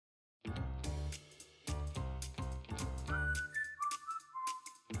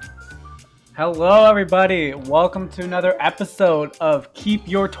Hello, everybody. Welcome to another episode of Keep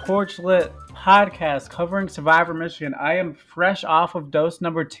Your Torch Lit podcast covering Survivor Michigan. I am fresh off of dose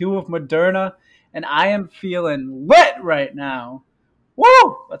number 2 of Moderna, and I am feeling lit right now.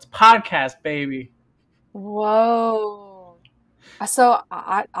 Woo! Let's podcast, baby. Whoa. So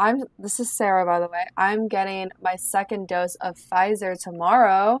I'm this is Sarah, by the way. I'm getting my second dose of Pfizer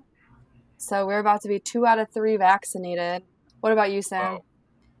tomorrow. So we're about to be 2 out of 3 vaccinated. What about you, Sam?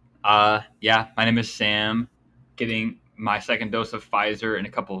 Yeah, my name is Sam. Getting my second dose of Pfizer in a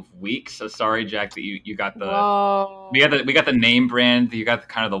couple of weeks. So sorry, Jack, that you got the Whoa. we got the name brand. You got the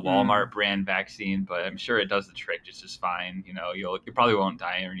kind of the Walmart brand vaccine, but I'm sure it does the trick just as fine. You know, you probably won't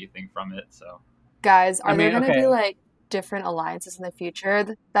die or anything from it. So Guys, are there going to be like different alliances in the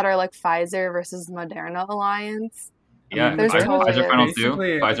future that are like Pfizer versus Moderna alliance? yeah, there's Pfizer Final 2.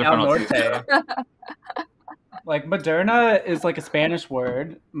 Basically Pfizer El Final 2. Norte. Like Moderna is like a Spanish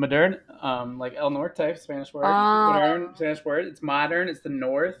word. Modern, like El Norte, Spanish word. Modern, Spanish word. It's modern. It's the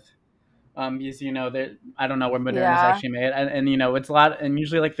North. Because I don't know where Moderna is actually made, and it's a lot. And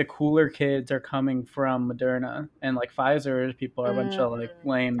usually, like the cooler kids are coming from Moderna, and like Pfizer people are a bunch of like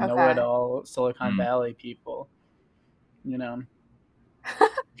lame, know-it-all Silicon Valley people. You know.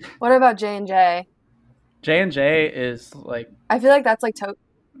 What about J&J? J&J is like. I feel like that's like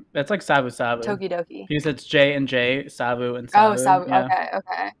That's like Savu Savu. Tokidoki. Because it's J&J, Savu, and Savu. Oh, Savu. Yeah.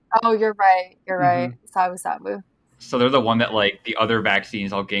 Okay. Oh, you're right. Savu Savu. So they're the one that like the other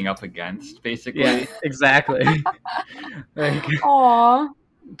vaccines all gang up against, basically. Yeah, exactly. Like, Aww.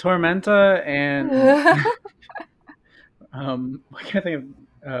 Tormenta and I can't think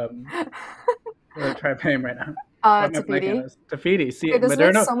of the tribe name right now. Tafiti. Tafiti. See, this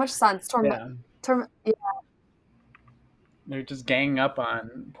Moderna makes so much sense. Yeah. They're just ganging up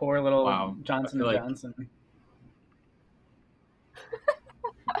on poor little Johnson & Johnson.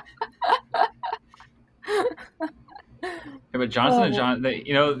 Yeah, but Johnson &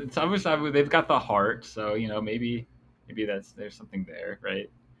 Johnson, they've got the heart, so maybe there's something there, right?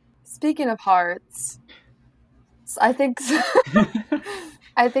 Speaking of hearts, I think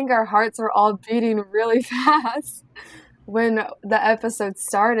our hearts were all beating really fast when the episode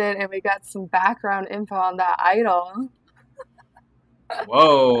started, and we got some background info on that idol.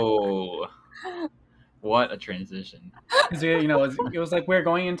 Whoa! What a transition! Because it was like we were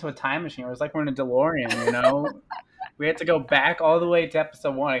going into a time machine. It was like we're in a DeLorean. We had to go back all the way to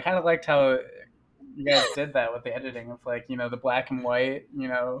episode 1. I kind of liked how you guys did that with the editing of like the black and white.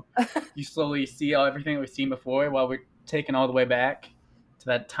 You slowly see everything we've seen before while we're taken all the way back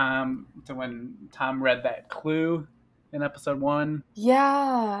to when Tom read that clue in episode 1.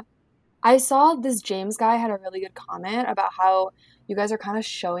 Yeah. I saw this James guy had a really good comment about how you guys are kind of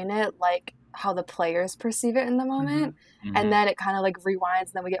showing it like how the players perceive it in the moment. Mm-hmm. And then it kind of like rewinds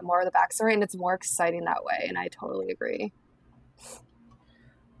and then we get more of the backstory and it's more exciting that way. And I totally agree.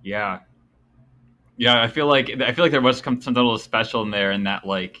 Yeah. Yeah, I feel like there was something a little special in there in that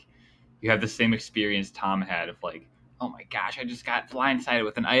like you have the same experience Tom had of like, oh my gosh, I just got blindsided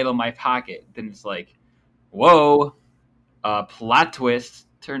with an idol in my pocket. Then it's like, whoa, plot twist.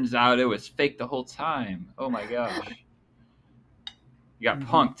 Turns out it was fake the whole time. Oh my gosh. You got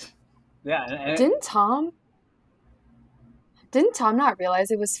punked. Yeah. Didn't Tom not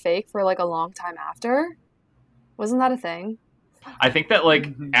realize it was fake for like a long time after? Wasn't that a thing? I think that like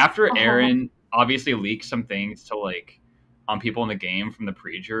after Aaron obviously leaked some things to like on people in the game from the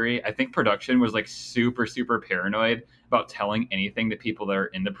pre-jury, I think production was like super, super paranoid about telling anything to people that are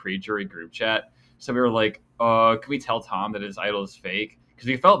in the pre-jury group chat. So we were like, can we tell Tom that his idol is fake? Because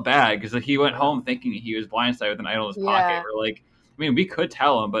we felt bad because he went home thinking he was blindsided with an idol in his pocket. We're like, I mean, we could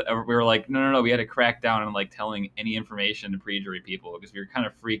tell him, but we were like, no. We had to crack down on like telling any information to pre-jury people because we were kind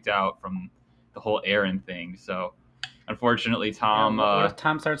of freaked out from the whole Aaron thing. So unfortunately, Tom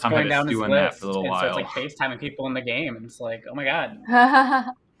starts going down his list that for a little while. Starts like FaceTiming people in the game, and it's like, oh my god.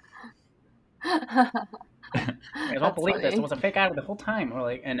 I don't believe this. It was a fake idol the whole time. We're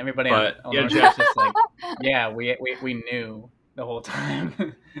like, and everybody else just like, yeah, we knew the whole time.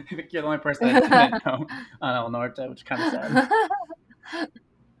 I think you're the only person that didn't know on El Norte, which kind of sad.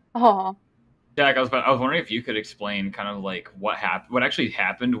 Oh, Jack, I was wondering if you could explain kind of like what actually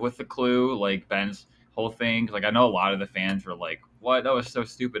happened with the clue, like Ben's whole thing. Like I know a lot of the fans were like, "What? That was so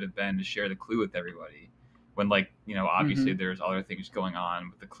stupid of Ben to share the clue with everybody." When like obviously there's other things going on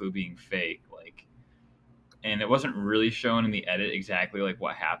with the clue being fake, like, and it wasn't really shown in the edit exactly like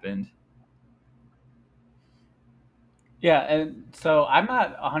what happened. Yeah, and so I'm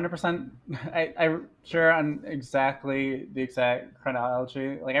not 100%. I'm sure on the exact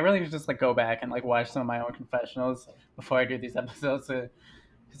chronology. Like, I really just like go back and like watch some of my own confessionals before I do these episodes to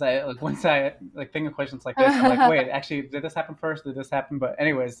because I like once I like think of questions like this, I'm like, wait, actually, did this happen first? Did this happen? But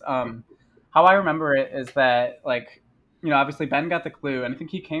anyways, how I remember it is that like, obviously Ben got the clue, and I think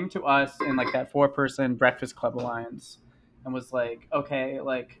he came to us in like that 4-person Breakfast Club alliance, and was like, okay,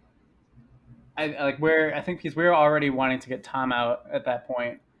 like, I think because we were already wanting to get Tom out at that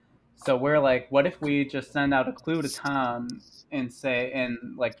point, so we're like, what if we just send out a clue to Tom and say and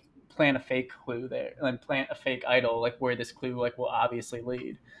like plant a fake clue there, and plant a fake idol like where this clue like will obviously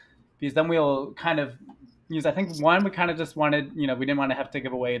lead, because then we'll kind of use. I think one, we kind of just wanted, we didn't want to have to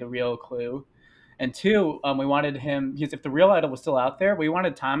give away the real clue, and two, we wanted him, because if the real idol was still out there, we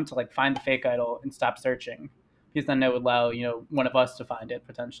wanted Tom to like find the fake idol and stop searching, because then that would allow one of us to find it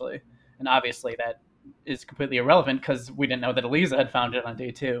potentially, and obviously that is completely irrelevant because we didn't know that Eliza had found it on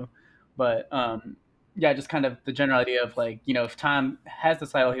day 2, but yeah, just kind of the general idea of like, if Tom has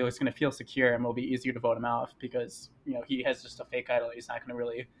this idol, he's going to feel secure and it'll be easier to vote him off because, he has just a fake idol. He's not going to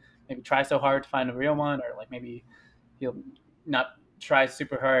really maybe try so hard to find a real one, or like maybe he'll not try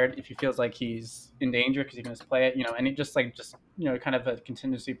super hard if he feels like he's in danger because he can just play it, and he just kind of a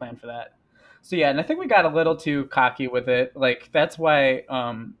contingency plan for that. So yeah, and I think we got a little too cocky with it. Like that's why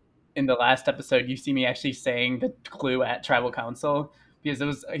in the last episode you see me actually saying the clue at tribal council,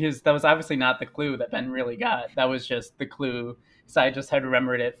 because that was obviously not the clue that Ben really got. That was just the clue. So I just had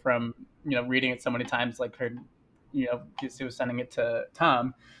remembered it from reading it so many times, like heard because he was sending it to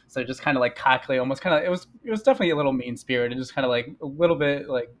Tom. So just kind of like cockily, almost kind of, it was definitely a little mean spirited, just kind of like a little bit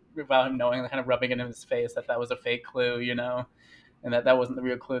like without him knowing, kind of rubbing it in his face that was a fake clue, and that wasn't the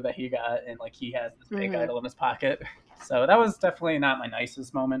real clue that he got, and like he has this fake idol in his pocket. So that was definitely not my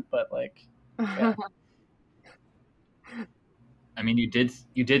nicest moment, but like, yeah. I mean, you did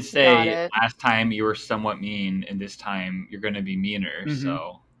say last time you were somewhat mean, and this time you're going to be meaner. Mm-hmm.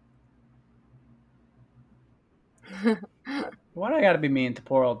 So, why do I got to be mean to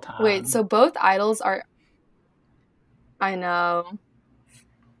poor old Tom? Wait, so both idols are? I know.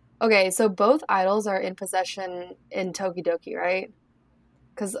 Okay, so both idols are in possession in Tokidoki, right?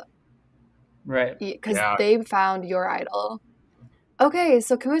 Because they found your idol. Okay,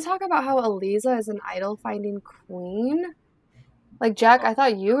 so can we talk about how Eliza is an idol finding queen? Like, Jack, I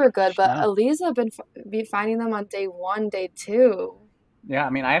thought you were good, but Eliza been finding them on day 1, day 2. Yeah, I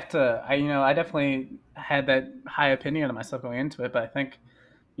mean, I definitely had that high opinion of myself going into it, but I think,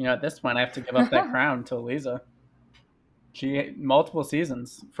 at this point, I have to give up that crown to Eliza. She, multiple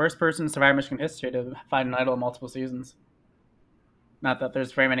seasons. First person in Survivor Michigan history to find an idol in multiple seasons. Not that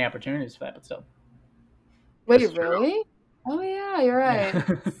there's very many opportunities for that, but still. Wait, really? Oh, yeah, you're right.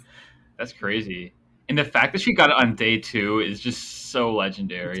 Yeah. That's crazy. And the fact that she got it on day 2 is just so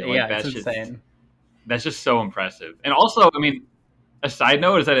legendary. It's insane. That's just so impressive. And also, I mean, a side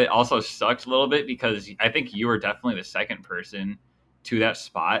note is that it also sucks a little bit because I think you were definitely the second person to that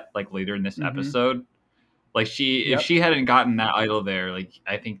spot, like later in this episode. Like if she hadn't gotten that idol there, like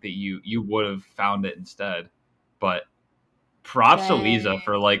I think that you would have found it instead. But props to Lisa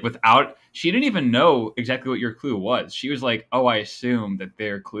for she didn't even know exactly what your clue was. She was like, oh, I assumed that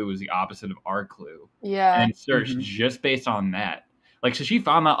their clue was the opposite of our clue. Yeah. And searched just based on that. Like, so she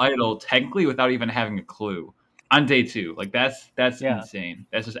found that idol technically without even having a clue on day 2. Like, that's insane.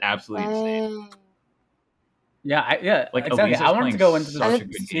 That's just absolutely insane. Yeah, like exactly. I wanted to go into the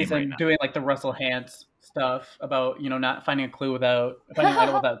season doing like the Russell Hantz stuff about not finding a clue finding an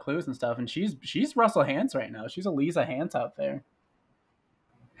idol without clues and stuff, and she's Russell Hantz right now. She's Eliza Hantz out there.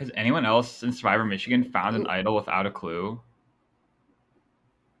 Has anyone else in Survivor Michigan found an idol without a clue?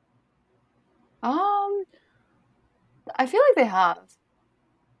 I feel like they have.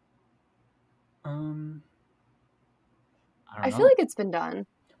 I feel like it's been done.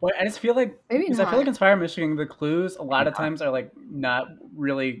 Well, I just feel like maybe not. I feel like in Survivor Michigan, the clues a lot of times are like not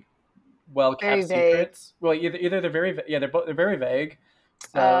really well kept secrets. Well, either they're very they're very vague. So,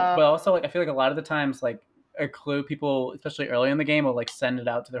 but also like I feel like a lot of the times like a clue, people especially early in the game will like send it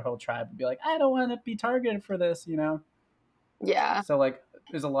out to their whole tribe and be like, I don't want to be targeted for this, Yeah. So like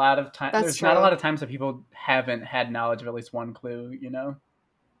there's a lot of time. There's true. Not a lot of times that people haven't had knowledge of at least one clue,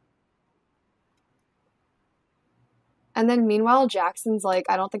 And then meanwhile, Jackson's like,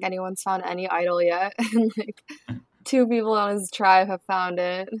 I don't think anyone's found any idol yet. And like 2 people on his tribe have found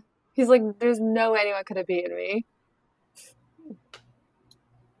it. He's like, there's no way anyone could have beaten me.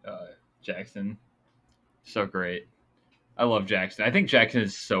 Jackson. So great. I love Jackson. I think Jackson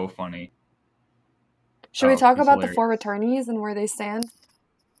is so funny. Should we talk about the 4 returnees and where they stand?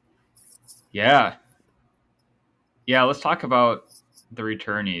 Yeah. Yeah, let's talk about the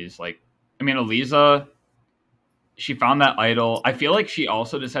returnees. Like, I mean, Eliza, she found that idol. I feel like she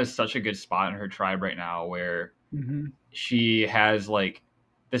also just has such a good spot in her tribe right now where she has like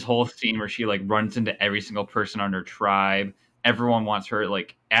this whole scene where she like runs into every single person on her tribe. Everyone wants her.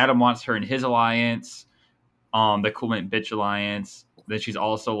 Like Adam wants her in his alliance, the Cool Mint Bitch alliance. Then she's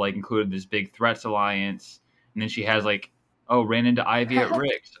also like included this Big Threats alliance, and then she has like, oh, ran into Ivy at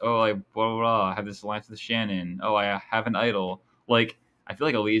Rick's. Oh, like blah blah blah. I have this alliance with Shannon. Oh, I have an idol. Like I feel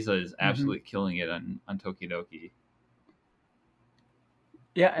like Eliza is absolutely killing it on Tokidoki.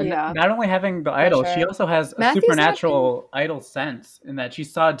 Yeah, and not only having the idol, she also has a supernatural idol sense in that she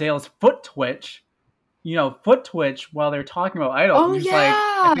saw Dale's foot twitch, foot twitch while they're talking about idol. Oh, and she's like,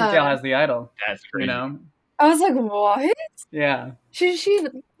 I think Dale has the idol. That's crazy. I was like, what? Yeah. She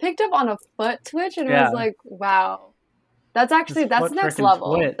picked up on a foot twitch and was like, wow. That's actually, that's next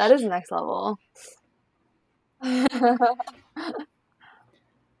level. Twitch. That is next level.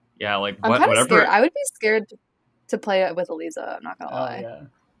 Yeah, like I'm kind of scared. I would be scared to play it with Eliza. I'm not gonna lie.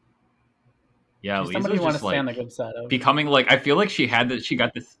 Yeah, Eliza's somebody want to stay on the good side of becoming like. I feel like she got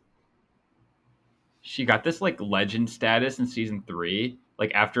this like legend status in season 3.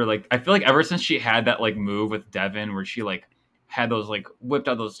 Like after like I feel like ever since she had that like move with Devin where she like had those like whipped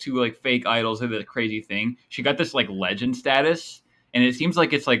out those 2 like fake idols and the crazy thing, she got this like legend status, and it seems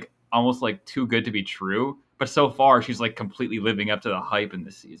like it's like almost like too good to be true. But so far, she's like completely living up to the hype in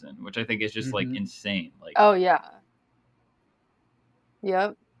this season, which I think is just like insane. Like, oh yeah,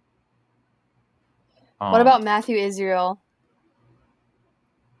 yep. What about Matthew Israel?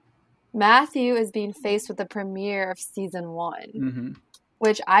 Matthew is being faced with the premiere of season 1,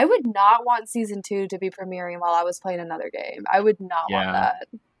 which I would not want season 2 to be premiering while I was playing another game. I would not want that.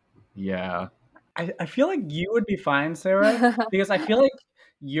 Yeah, I feel like you would be fine, Sarah, because I feel like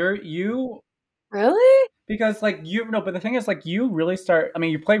you. Really? Because but the thing is like you really start. I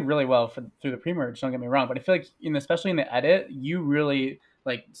mean, you play really well through the pre-merge. Don't get me wrong, but I feel like especially in the edit, you really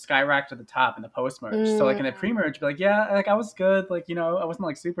like skyrocket to the top in the post-merge. So like in the pre-merge, be like, yeah, like I was good. Like I wasn't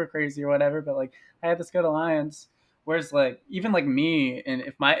like super crazy or whatever, but like I had this good alliance. Whereas like even like me, and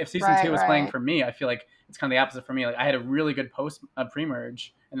if season 2 was playing for me, I feel like it's kind of the opposite for me. Like I had a really good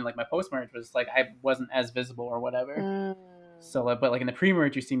pre-merge, and then like my post-merge was like I wasn't as visible or whatever. So, but like in the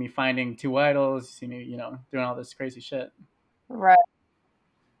pre-merge, you see me finding 2 idols. You see me, doing all this crazy shit. Right.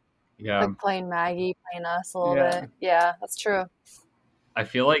 Yeah. Like playing Maggie, playing us a little bit. Yeah, that's true. I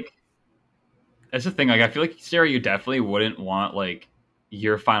feel like that's the thing. Like, I feel like Sarah, you definitely wouldn't want like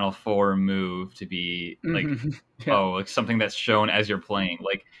your Final 4 move to be like, like something that's shown as you're playing.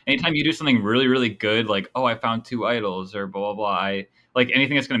 Like, anytime you do something really, really good, like, oh, I found 2 idols or blah blah blah. Like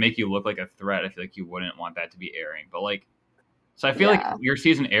anything that's going to make you look like a threat. I feel like you wouldn't want that to be airing. But like. So I feel like your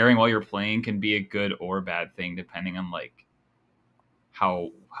season airing while you're playing can be a good or bad thing depending on like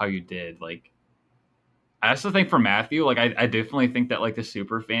how you did. Like that's the thing for Matthew. Like I definitely think that like the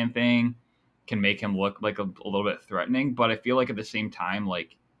super fan thing can make him look like a little bit threatening, but I feel like at the same time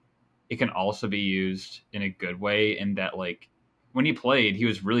like it can also be used in a good way in that like when he played, he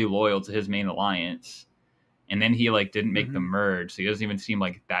was really loyal to his main alliance, and then he like didn't make the merge, so he doesn't even seem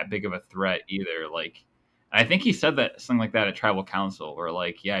like that big of a threat either. Like. I think he said that something like that at Tribal Council, where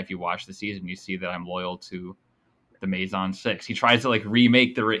like, yeah, if you watch the season, you see that I'm loyal to the Maison 6. He tries to like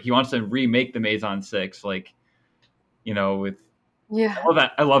he wants to remake the Maison 6, like, with. Yeah.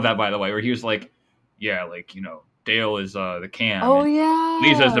 I love that, by the way, where he was like, yeah, like, Dale is the Cam. Oh, yeah.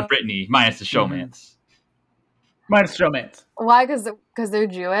 Lisa's the Brittany, minus the showmans. Minus showmans. Why? Because they're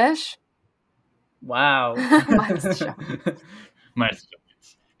Jewish? Wow. Minus the showmans. Minus the showmans.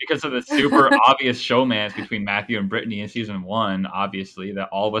 Because of the super obvious showmans between Matthew and Brittany in season 1, obviously, that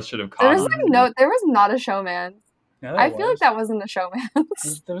all of us should have caught. There was not a showman. Yeah, I feel like that wasn't a showman.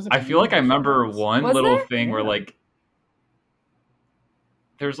 I feel like I remember one little thing where like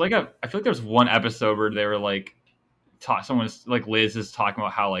there's like I feel like there's one episode where they were like someone's like Liz is talking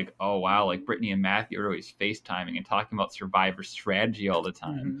about how like, oh wow, like Brittany and Matthew are always FaceTiming and talking about Survivor strategy all the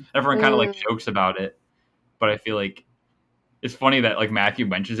time. Everyone kind of like jokes about it, but I feel like it's funny that like Matthew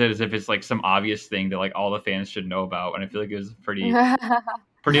mentions it as if it's like some obvious thing that like all the fans should know about, and I feel like it was pretty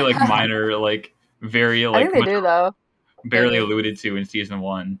like minor, like very like I think they do though. Barely alluded to in season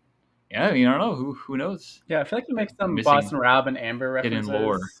 1. Yeah, I don't know who knows. Yeah, I feel like you make some Boston Rob and Amber references. Hidden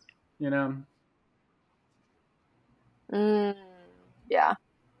lore. Yeah.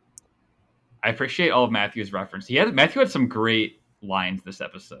 I appreciate all of Matthew's reference. Matthew had some great lines this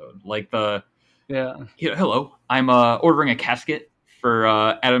episode, like the. Yeah. Hello, I'm ordering a casket for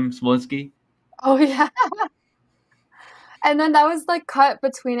Adam Smolinski. Oh, yeah. And then that was like cut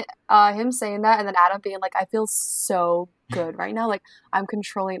between him saying that and then Adam being like, I feel so good right now. Like, I'm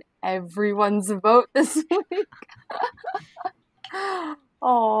controlling everyone's vote this week.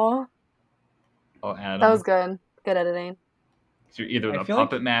 Oh, Adam. That was good. Good editing. So you're either the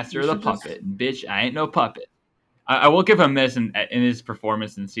puppet master or the puppet. Bitch, I ain't no puppet. I will give him this in his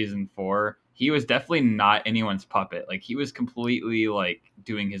performance in season 4. He was definitely not anyone's puppet. Like, he was completely like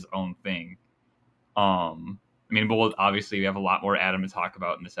doing his own thing. I mean, well, obviously we have a lot more Adam to talk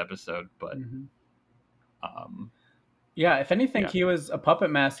about in this episode, but yeah, if anything, he was a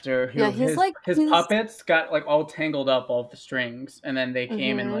puppet master who his puppets got like all tangled up all the strings, and then they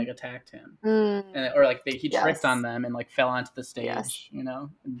came and like attacked him, and or like he tricked on them and like fell onto the stage, you know,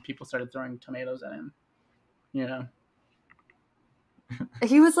 and people started throwing tomatoes at him, you know.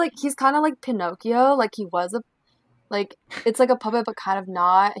 He's kind of like Pinocchio, like he was it's like a puppet but kind of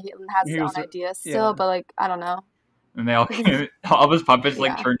not. He has his own ideas still, but like I don't know. And they all of his puppets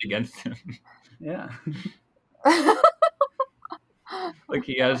like turned against him. Yeah. Like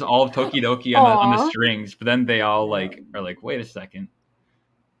he has all of Tokidoki on the strings, but then they all like are like, wait a second,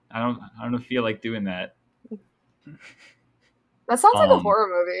 I don't feel like doing that. That sounds like a horror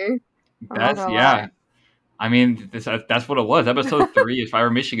movie. Lie. I mean, that's what it was. Episode 3, If I Were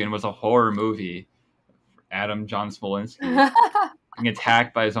Michigan, was a horror movie. Adam John Smolinski being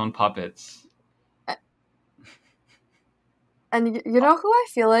attacked by his own puppets. And you know who I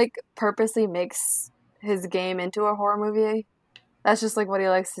feel like purposely makes his game into a horror movie? That's just like what he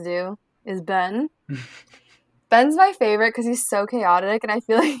likes to do, is Ben. Ben's my favorite because he's so chaotic, and I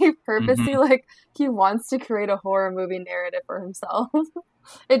feel like he purposely like he wants to create a horror movie narrative for himself.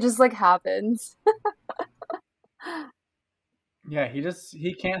 It just like happens. Yeah,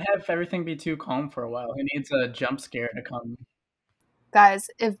 he can't have everything be too calm for a while. He needs a jump scare to come. Guys,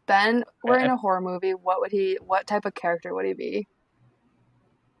 if Ben were in a horror movie, what type of character would he be?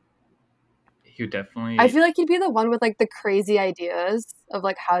 He would definitely... I feel like he'd be the one with like the crazy ideas of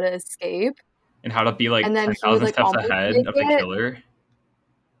like how to escape. And how to be like 10,000 steps ahead of the killer.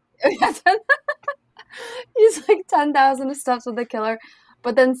 He's like 10,000 steps with the killer.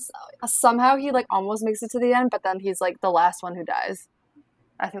 But then somehow he like almost makes it to the end, but then he's like the last one who dies.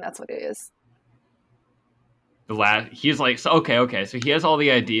 I think that's what he is. He's like, so, okay. So he has all the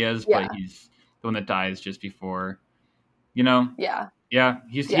ideas, but he's the one that dies just before, you know? Yeah. Yeah.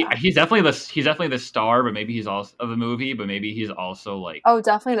 He's definitely the star, but maybe he's also of the movie, but maybe he's also like,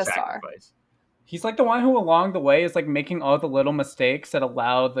 definitely the star. He's like the one who along the way is like making all the little mistakes that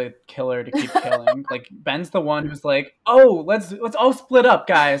allow the killer to keep killing. Like Ben's the one who's like, "Oh, let's all split up,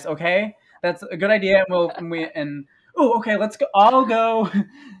 guys. Okay, that's a good idea. Okay, let's go. I'll go.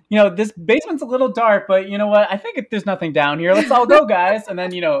 You know, this basement's a little dark, but you know what? I think there's nothing down here. Let's all go, guys." And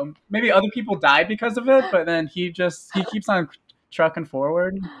then maybe other people die because of it, but then he keeps on trucking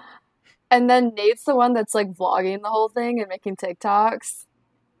forward. And then Nate's the one that's like vlogging the whole thing and making TikToks.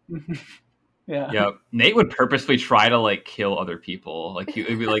 Yeah. Nate would purposely try to like kill other people. Like he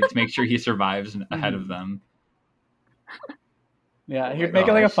would be like to make sure he survives ahead of them. Yeah, he'd make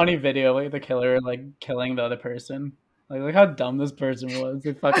it like a funny video, like the killer like killing the other person. Like look how dumb this person was.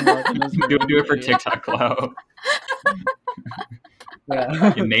 They fucking do it for TikTok clout.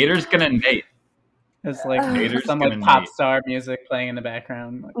 Nader's gonna Nate. It's like Nader's some like pop star music playing in the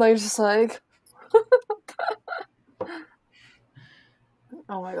background. Like just like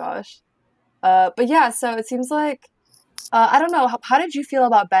oh my gosh. But yeah, so it seems like, I don't know, how did you feel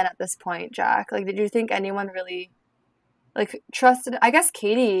about Ben at this point, Jack? Like, did you think anyone really, like, trusted, I guess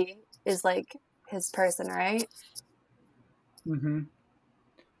Katie is, like, his person, right? Mm-hmm.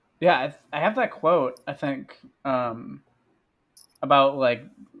 Yeah, I have that quote, I think, about, like,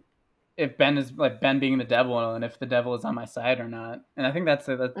 if Ben is, like, Ben being the devil and if the devil is on my side or not. And I think that's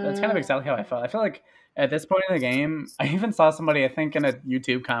kind of exactly how I felt. I feel like at this point in the game, I even saw somebody, I think in a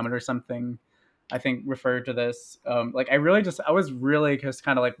YouTube comment or something, I think referred to this. Like I was really just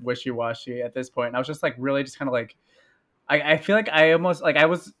kind of like wishy-washy at this point. And I was just like really just kind of like, I feel like I almost like I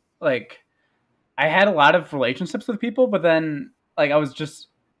was like, I had a lot of relationships with people, but then like I was just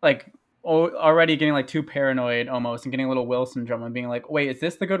like already getting like too paranoid almost and getting a little Will syndrome and being like, wait, is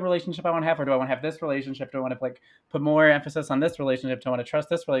this the good relationship I want to have, or do I want to have this relationship? Do I want to like put more emphasis on this relationship? Do I want to trust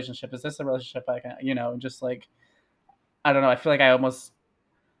this relationship? Is this a relationship I can, just like, I don't know. I feel like I almost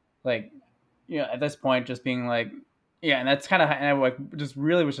like, at this point just being like, yeah, and that's kind of, and I like just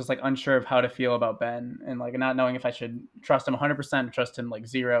really was just like unsure of how to feel about Ben and like not knowing if I should trust him 100% or trust him like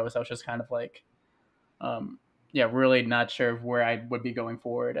 0. So I was just kind of like, really not sure of where I would be going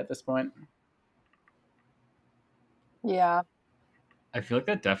forward at this point. Yeah. I feel like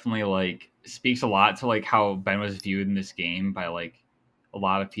that definitely like speaks a lot to like how Ben was viewed in this game by like a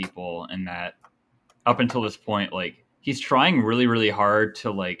lot of people, and that up until this point, like he's trying really, really hard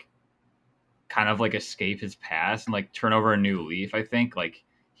to like kind of like escape his past and like turn over a new leaf. I think like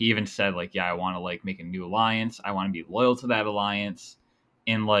he even said like, yeah, I want to like make a new alliance. I want to be loyal to that alliance.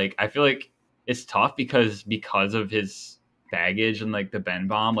 And like, I feel like it's tough because of his baggage and like the Ben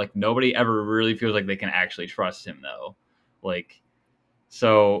bomb, like nobody ever really feels like they can actually trust him though. Like,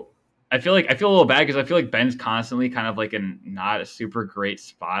 so I feel a little bad because I feel like Ben's constantly kind of like in not a super great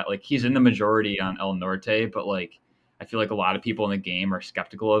spot. Like he's in the majority on El Norte, but like I feel like a lot of people in the game are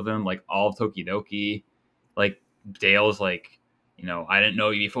skeptical of him. Like all of Tokidoki, like Dale's like, you know, I didn't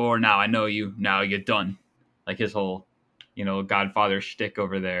know you before. Now I know you. Now you're done. Like his whole, you know, Godfather shtick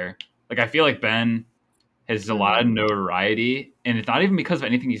over there. Like I feel like Ben has a lot of notoriety, and it's not even because of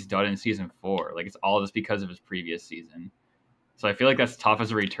anything he's done in season 4. Like it's all just because of his previous season. So I feel like that's tough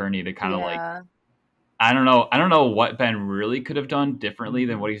as a returnee to kind of like, I don't know what Ben really could have done differently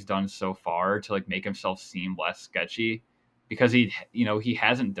than what he's done so far to like make himself seem less sketchy, because he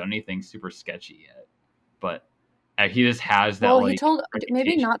hasn't done anything super sketchy yet, but he just has that. Well, he told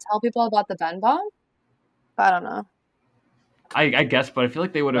maybe not tell people about the Ben bomb. But I don't know. I guess, but I feel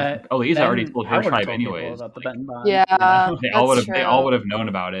like they would have. Lisa already told her tribe anyways. About the Ben bomb. Yeah, they all would have known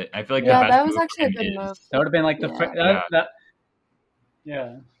about it. I feel like that was actually a good move. That would have been like the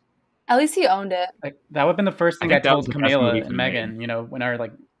yeah. At least he owned it. Like that would have been the first thing I told Camila and Megan. You know, when our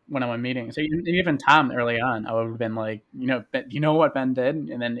like one-on-one meeting. So even Tom early on, I would have been like, you know what Ben did,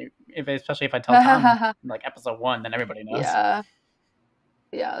 and then especially if I tell Tom like episode 1, then everybody knows. Yeah,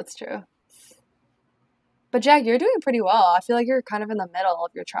 that's true. But Jack, you're doing pretty well. I feel like you're kind of in the middle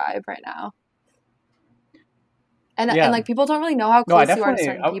of your tribe right now. And like people don't really know how close you are to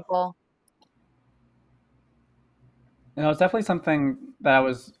certain people. And it was definitely something that I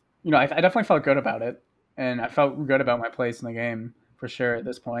was, I definitely felt good about it. And I felt good about my place in the game for sure at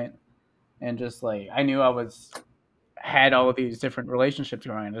this point. And just like, I knew I had all of these different relationships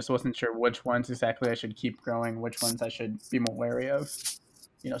going. I just wasn't sure which ones exactly I should keep growing, which ones I should be more wary of.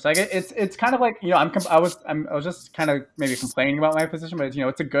 So it's kind of like, I was just kind of maybe complaining about my position, but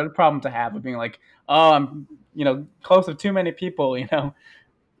it's a good problem to have of being like, oh, I'm, close with too many people,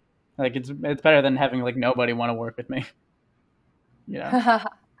 like it's better than having like nobody want to work with me.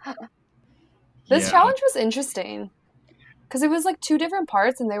 This challenge was interesting because it was like 2 different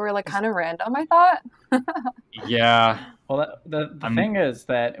parts and they were like kind of random, I thought. Yeah. Well, the thing is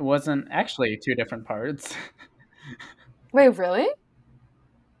that it wasn't actually 2 different parts. Wait, really?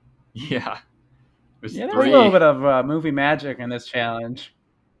 Yeah. It was 3. There was a little bit of movie magic in this challenge.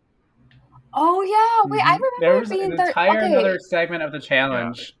 Oh yeah, wait, I remember there was being an entire another segment of the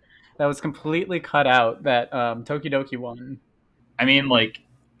challenge that was completely cut out that Tokidoki won. I mean, like,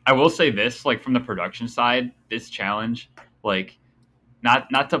 I will say this, like, from the production side, this challenge, like,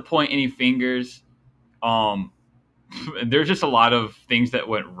 not to point any fingers, there's just a lot of things that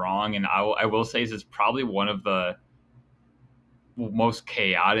went wrong, and I will say this is probably one of the most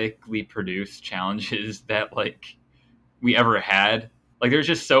chaotically produced challenges that like we ever had. Like there's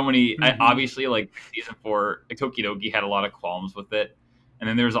just so many. Obviously, like season 4, like, Tokidoki had a lot of qualms with it, and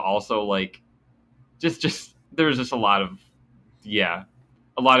then there's also like just there's just a lot of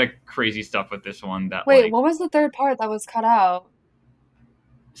crazy stuff with this one. That wait, what was the 3rd part that was cut out?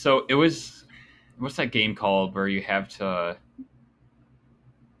 So it was, what's that game called where you have to?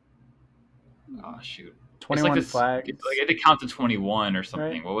 Oh shoot. 21 flags. Like you had to count to 21 or something.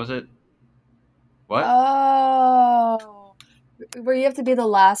 Right. What was it? What? Oh, where you have to be the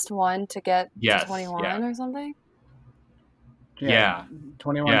last one to get to 21 or something? Yeah.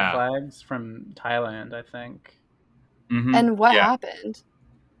 21 flags from Thailand, I think. Mm-hmm. And what happened?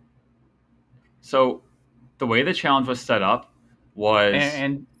 So the way the challenge was set up was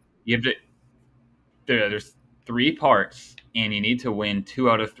and you have to there's 3 parts and you need to win 2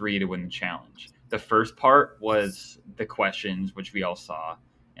 out of 3 to win the challenge. The first part was the questions, which we all saw,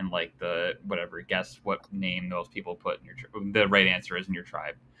 and like the whatever, guess what name those people put in your the right answer is in your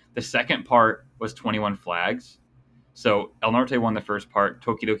tribe. The second part was 21 flags. So El Norte won the first part,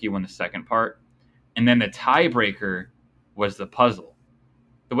 Tokidoki won the second part, and then the tiebreaker was the puzzle.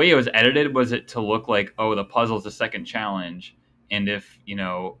 The way it was edited was it to look like, oh, the puzzle's the second challenge, and if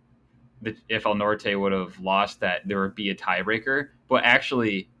if El Norte would have lost that, there would be a tiebreaker. But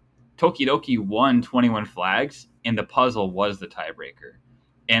actually, Tokidoki won 21 flags, and the puzzle was the tiebreaker.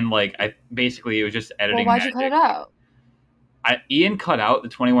 And like, it was just editing. Well, why'd you cut it out? Ian cut out the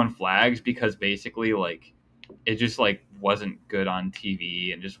 21 flags because basically, like, it just like wasn't good on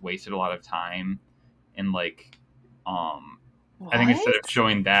TV and just wasted a lot of time. And like, I think instead of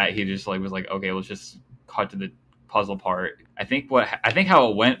showing that, he just like was like, okay, let's just cut to the puzzle part. I think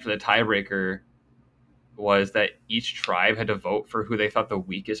how it went for the tiebreaker was that each tribe had to vote for who they thought the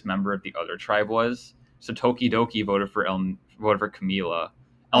weakest member of the other tribe was. So Tokidoki voted for Camila,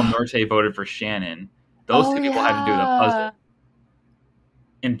 El Norte voted for Shannon. Those two people had to do the puzzle.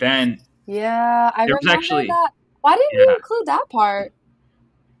 And then I remember that. Why didn't you include that part?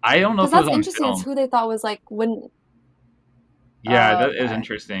 I don't know if that's interesting. It's who they thought was like when. Yeah, that is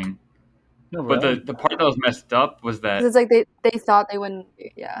interesting. No, really? But the part that was messed up was that it's like they thought they wouldn't.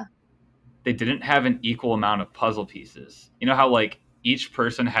 Yeah. They didn't have an equal amount of puzzle pieces. You know how like each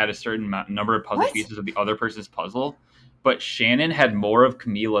person had a certain number of puzzle pieces of the other person's puzzle, but Shannon had more of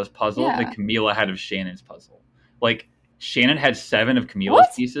Camila's puzzle than Camila had of Shannon's puzzle. Like Shannon had 7 of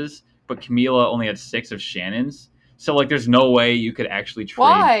Camila's pieces, but Camila only had 6 of Shannon's. So like, there's no way you could actually trade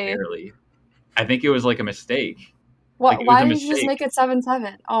fairly. I think it was like a mistake. Why didn't you just make it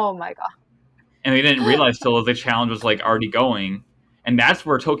 7-7? Oh my god! And they didn't realize till the challenge was like already going, and that's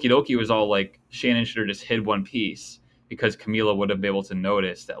where Tokidoki was all like, Shannon should have just hid one piece because Camila would have been able to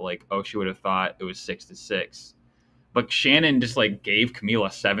notice that like, oh, she would have thought it was 6-6, but Shannon just like gave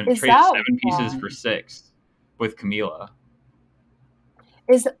Camila 7 pieces for 6 with Camila.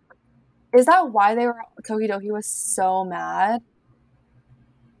 Is that why Tokidoki was so mad?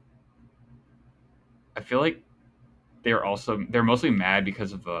 I feel like they're mostly mad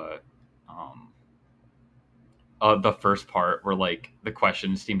because of the first part where like the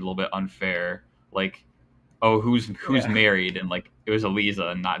questions seemed a little bit unfair, like, oh, who's married, and like it was Eliza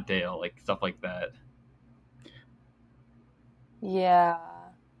and not Dale, like stuff like that. Yeah.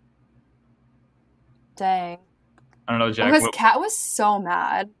 Dang. I don't know, Jack. Because Kat was so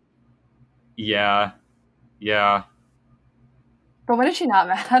mad. Yeah. But when is she not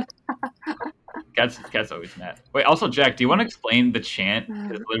mad? Kat's always mad. Wait, also, Jack, do you want to explain the chant?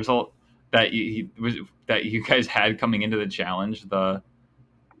 There's all that you guys had coming into the challenge. What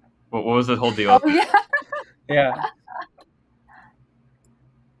was the whole deal? Oh, yeah.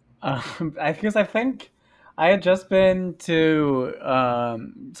 I think I had just been to.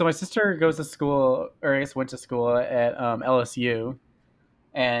 So my sister goes to school, or I guess went to school at LSU.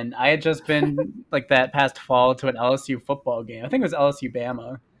 And I had just been like that past fall to an LSU football game. I think it was LSU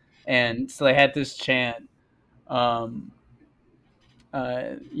Bama. And so they had this chant, who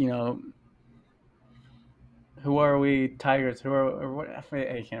are we, Tigers? Who are, or what?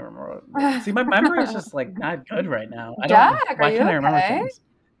 I can't remember. See, my memory is just like not good right now. Why can't I remember things?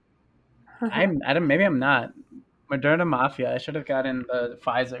 Maybe I'm not. Moderna Mafia. I should have gotten the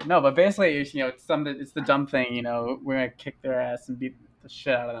Pfizer. No, but basically, it's the dumb thing. We're gonna kick their ass and beat the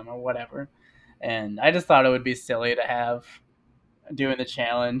shit out of them or whatever. And I just thought it would be silly to have doing the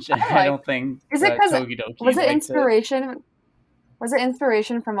challenge. I don't think. Is it because was it inspiration? Was it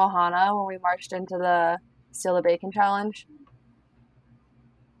inspiration from Ohana when we marched into the Steal the Bacon challenge?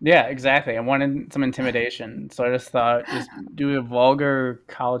 Yeah, exactly. I wanted some intimidation, so I just thought just do a vulgar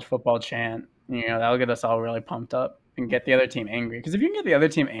college football chant. That'll get us all really pumped up and get the other team angry. Because if you can get the other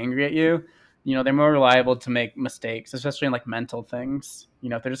team angry at you, they're more reliable to make mistakes, especially in like mental things.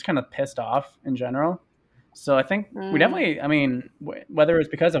 If they're just kind of pissed off in general. So I think we definitely, whether it's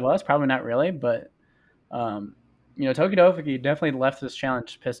because of us, probably not really, but Tokidoki definitely left this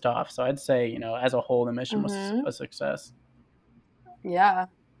challenge pissed off. So I'd say, as a whole, the mission was a success. Yeah,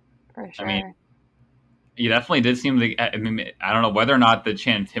 for sure. You definitely did seem to. I don't know whether or not the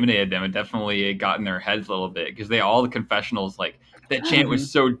chant intimidated them. It definitely got in their heads a little bit because all the confessionals, like, that chant was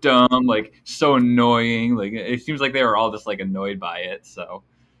so dumb, like, so annoying. Like, it seems like they were all just like annoyed by it. So,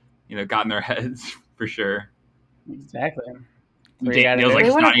 got in their heads for sure. Exactly. Dale's like,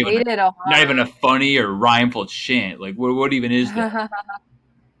 it's not even a funny or rhymeful chant. Like, what even is that?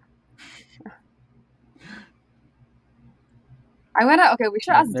 We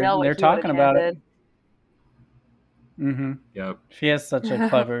should ask Dale what they're talking about chanted. It. Mm-hmm. Yep. She has such a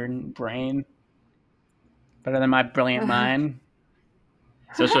clever brain. Better than my brilliant mind.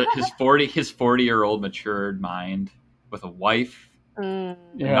 His 40-year-old matured mind with a wife,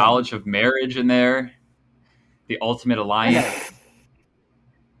 knowledge of marriage in there, the ultimate alliance.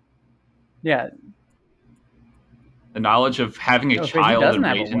 Yeah. The knowledge of having a child and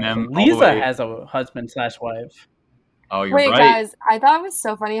raising them. Lisa has a husband/wife. Oh, you're right. Wait, guys, I thought it was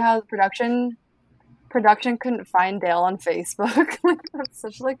so funny how the production couldn't find Dale on Facebook. That's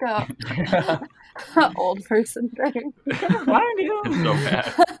such like a old person thing. Find you. It's so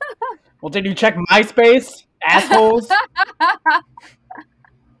bad. Well, did you check MySpace, assholes?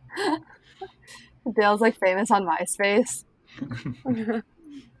 Dale's like famous on MySpace.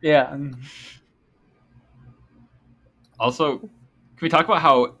 Yeah. Also, can we talk about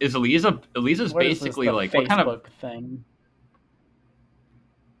how Eliza's basically like Facebook what kind of thing?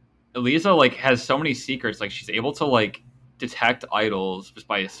 Eliza like has so many secrets. Like she's able to like detect idols just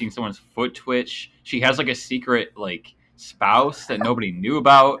by seeing someone's foot twitch. She has like a secret like spouse that nobody knew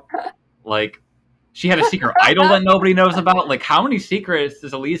about. Like, she had a secret idol that nobody knows about. Like, how many secrets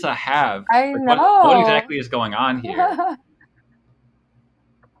does Elisa have? I Like, know. what exactly is going on here?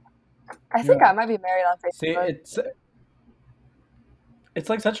 I think I might be married on Facebook. See, it's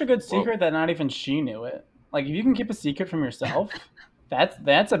like such a good secret that not even she knew it. Like, if you can keep a secret from yourself,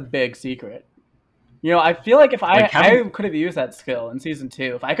 that's a big secret. You know, I feel like if I could have used that skill in season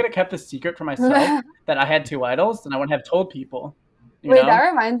 2, if I could have kept the secret for myself that I had 2 idols, then I wouldn't have told people. You know? That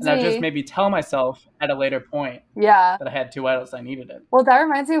reminds me. And I just maybe tell myself at a later point that I had 2 idols, I needed it. Well, that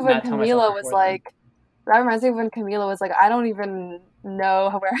reminds me of when Camila was like, I don't even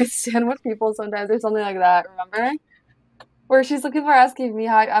know where I stand with people sometimes, or something like that, remember? Where she's looking for asking me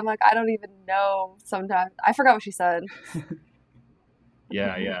how, I'm like, I don't even know sometimes. I forgot what she said.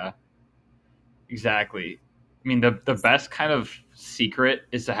 Yeah. Exactly. I mean, the best kind of secret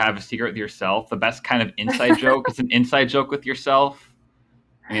is to have a secret with yourself. The best kind of inside joke is an inside joke with yourself.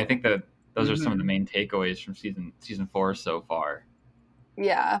 I mean, I think that those are some of the main takeaways from season 4 so far.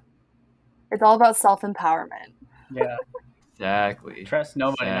 Yeah. It's all about self-empowerment. Yeah. Exactly. Trust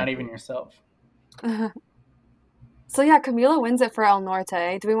nobody, not even yourself. So yeah, Camila wins it for El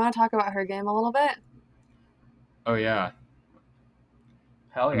Norte. Do we want to talk about her game a little bit? Oh, yeah.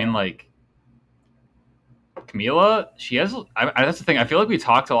 Hell yeah. I mean, like, Camila, she has... that's the thing. I feel like we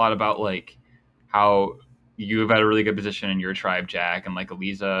talked a lot about, like, how you've had a really good position in your tribe, Jack, and, like,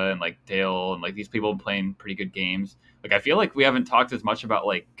 Elisa and, like, Dale, and, like, these people playing pretty good games. Like, I feel like we haven't talked as much about,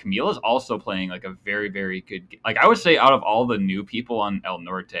 like, Camila's also playing, like, a very, very good... Like, I would say out of all the new people on El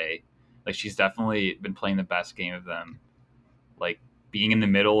Norte, like, she's definitely been playing the best game of them. Like, being in the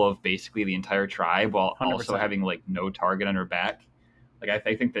middle of basically the entire tribe while 100%. Also having, like, no target on her back. Like,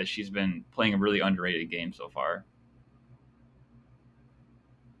 I think that she's been playing a really underrated game so far.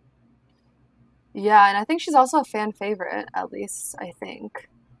 Yeah, and I think she's also a fan favorite, at least, I think.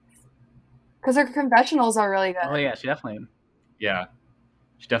 Because her confessionals are really good. Oh, yeah, she definitely... Yeah.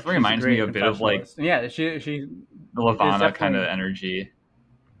 She definitely reminds me a bit of, like... Yeah, she the Lavana kind of energy.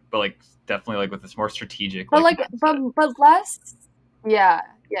 But, like, definitely, like, with this more strategic... But, like but less... Yeah.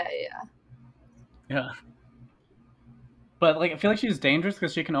 But, like, I feel like she's dangerous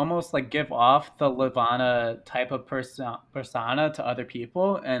because she can almost, like, give off the Lavana type of persona to other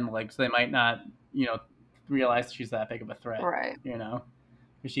people, and, like, so they might not, you know, realize she's that big of a threat. Right. You know?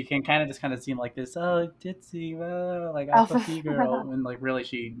 She can kind of seem like this, ditzy, like, alpha girl, and, like, really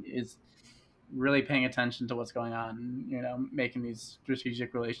she is really paying attention to what's going on, you know, making these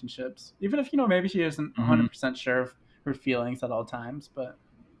strategic relationships. Even if, you know, maybe she isn't 100% sure of her feelings at all times, but,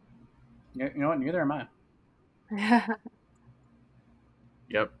 you know what, neither am I.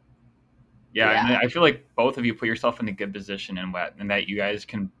 Yep. Yeah, and I feel like both of you put yourself in a good position and that you guys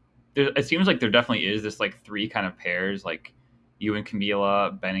can... It seems like there definitely is this, like, 3 kind of pairs, like, you and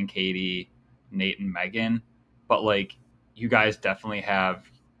Camila, Ben and Katie, Nate and Megan. But, like, you guys definitely have...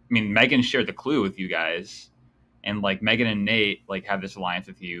 I mean, Megan shared the clue with you guys. And, like, Megan and Nate, like, have this alliance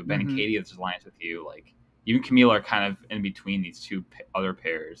with you. Ben and Katie have this alliance with you. Like, you and Camila are kind of in between these 2 other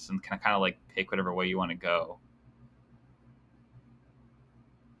pairs and kind of, like, pick whatever way you want to go.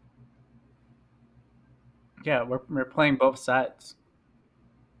 Yeah, we're playing both sides.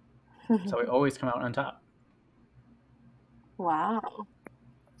 So we always come out on top. Wow.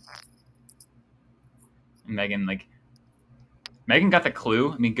 Megan got the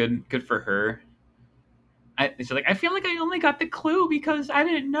clue. I mean, good for her. She's like, I feel like I only got the clue because I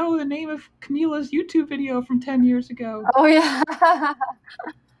didn't know the name of Camila's YouTube video from 10 years ago. Oh, yeah.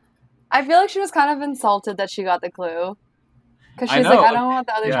 I feel like she was kind of insulted that she got the clue. Because she's like, I don't want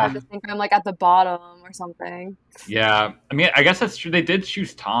the other tribe to think I'm, like, at the bottom or something. Yeah. I mean, I guess that's true. They did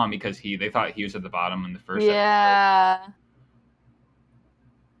choose Tom because they thought he was at the bottom in the first episode. Yeah.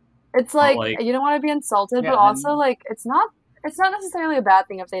 It's like, you don't want to be insulted, but also, like, it's not necessarily a bad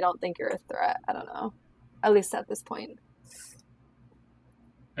thing if they don't think you're a threat. I don't know. At least at this point.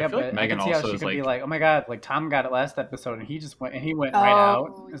 I feel like Megan also is like... be like, oh my god, like, Tom got it last episode and he went right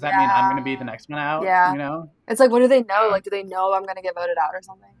out. Does that mean I'm going to be the next one out? Yeah. You know? It's like, what do they know? Like, do they know I'm going to get voted out or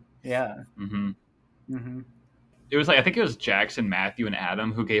something? Yeah. It was like, I think it was Jackson, Matthew, and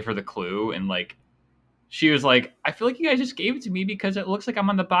Adam who gave her the clue, and, like, she was like, I feel like you guys just gave it to me because it looks like I'm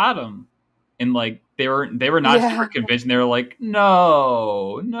on the bottom. And, like, they were not super convinced, and they were like,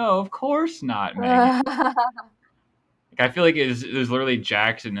 no, of course not, Megan. Like, I feel like it was literally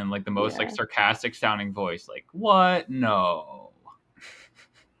Jackson in, like, the most like sarcastic sounding voice, like, what? No.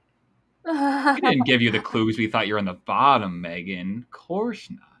 We didn't give you the clues. We thought you were on the bottom, Megan. Of course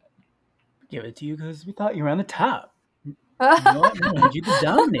not. Give it to you because we thought you were on the top. You know what? We wanted you to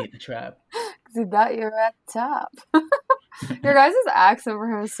dominate the trap. Because we thought you were at top. Your guys' accent for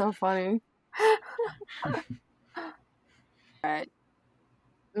him is so funny. Alright.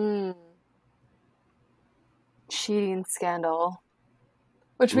 Cheating scandal.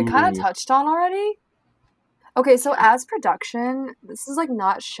 Which we kind of touched on already. Okay, so as production, this is like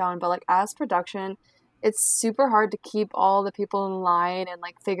not shown, but like as production, it's super hard to keep all the people in line and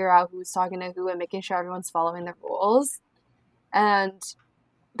like figure out who's talking to who and making sure everyone's following the rules. And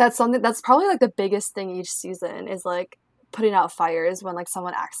that's something that's probably like the biggest thing each season is like putting out fires when like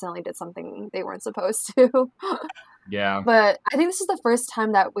someone accidentally did something they weren't supposed to. Yeah. But I think this is the first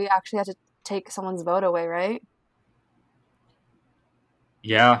time that we actually had to take someone's vote away, right?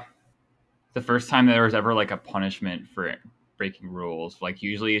 Yeah. The first time there was ever like a punishment for breaking rules. Like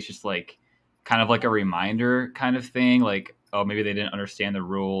usually it's just like kind of like a reminder kind of thing. Like, oh, maybe they didn't understand the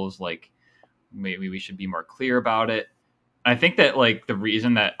rules. Like maybe we should be more clear about it. I think that like the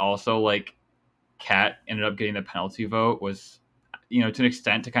reason that also like Kat ended up getting the penalty vote was, you know, to an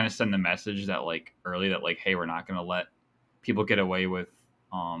extent to kind of send the message that like early that like, hey, we're not going to let people get away with,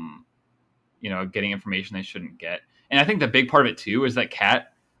 you know, getting information they shouldn't get. And I think the big part of it too is that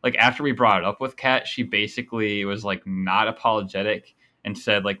Kat, like after we brought it up with Kat, she basically was like not apologetic and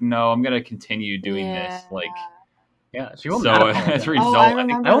said like, no, I'm going to continue doing this. Like, yeah, she will so not as a result,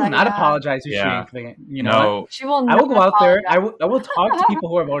 I will not apologize for cheating for the game. You know, no, she will. I will go out there. I will talk to people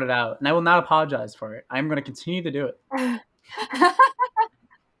who are voted out, and I will not apologize for it. I'm going to continue to do it.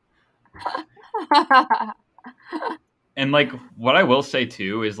 And like what I will say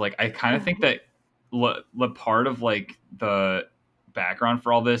too is like I kind of think that the part of like the background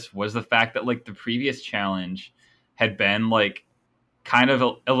for all this was the fact that like the previous challenge had been like kind of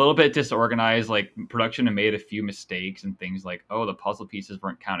a little bit disorganized. Like production had made a few mistakes and things like, oh, the puzzle pieces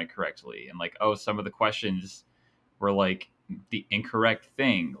weren't counted correctly, and like, oh, some of the questions were like the incorrect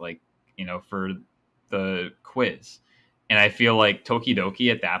thing, like, you know, for the quiz. And I feel like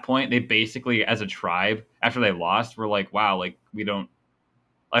Tokidoki at that point, they basically, as a tribe, after they lost, were like, wow, like we don't.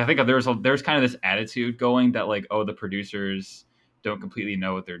 I think there's kind of this attitude going that like, oh, the producers don't completely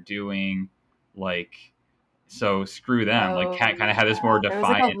know what they're doing, like, so screw them. Like Kat kind of had this more defiant,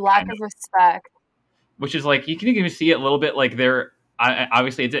 there was like a lack of respect, which is like you can even see it a little bit like there.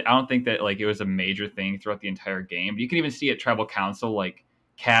 Obviously, I don't think that like it was a major thing throughout the entire game. But you can even see at Tribal Council, like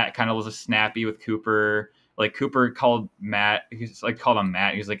Kat kind of was a snappy with Cooper. Like Cooper called Matt, he's like called him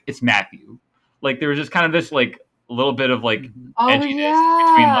Matt. He's like, it's Matthew. Like there was just kind of this like a little bit of like edginess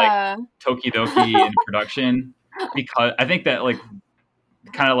between like Tokidoki and production, because I think that like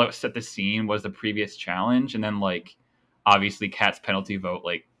kind of like set the scene was the previous challenge, and then like obviously Kat's penalty vote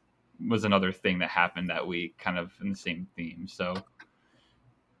like was another thing that happened that week, kind of in the same theme. So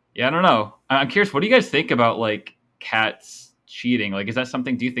yeah, I don't know. I'm curious, what do you guys think about like Kat's cheating? Like, is that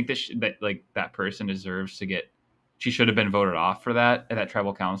something? Do you think that like that person deserves to get? She should have been voted off for that at that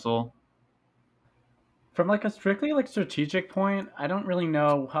tribal council. From like a strictly like strategic point, I don't really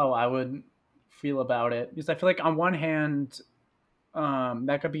know how I would feel about it, because I feel like on one hand,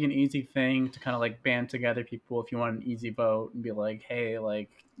 that could be an easy thing to kind of like band together people if you want an easy vote and be like, hey, like,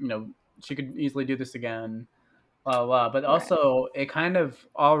 you know, she could easily do this again, blah blah. But also, it kind of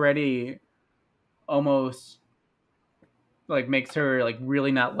already almost like makes her like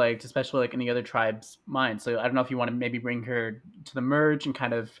really not liked, especially like any other tribe's mind. So I don't know if you want to maybe bring her to the merge and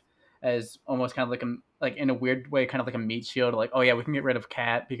kind of as almost kind of like a like in a weird way, kind of like a meat shield, like, oh yeah, we can get rid of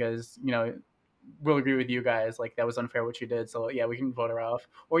Kat because, you know, we'll agree with you guys, like that was unfair what you did, so yeah, we can vote her off.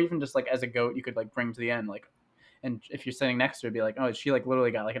 Or even just like as a goat, you could like bring to the end, like, and if you're sitting next to her, be like, oh, she like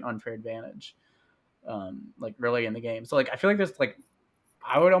literally got like an unfair advantage, like early in the game. So like I feel like there's like,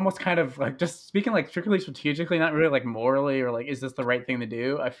 I would almost kind of like, just speaking like strictly strategically, not really like morally or like is this the right thing to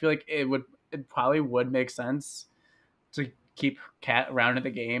do, I feel like it probably would make sense to keep Kat around in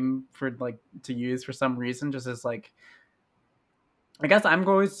the game for like to use for some reason, just as like, I guess I'm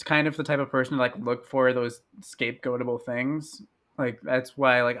always kind of the type of person to like look for those scapegoatable things. Like that's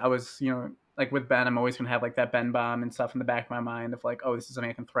why like I was, you know, like with Ben, I'm always gonna have like that Ben bomb and stuff in the back of my mind of like, oh, this is something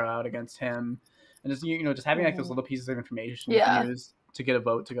I can throw out against him, and just, you know, just having like those little pieces of information you can use to get a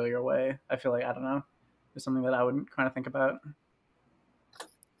vote to go your way. I feel like, I don't know, it's something that I would kind of think about.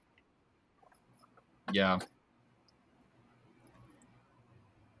 Yeah,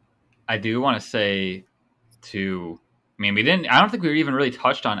 I do want to say too. I mean, I don't think we even really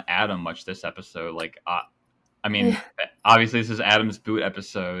touched on Adam much this episode. Like, I mean, obviously this is Adam's boot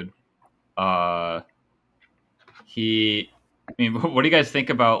episode. I mean, what do you guys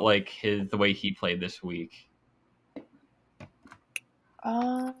think about like the way he played this week?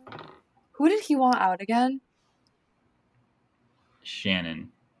 Who did he want out again?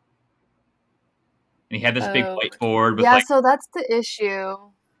 Shannon. and he had this big whiteboard with yeah, so that's the issue.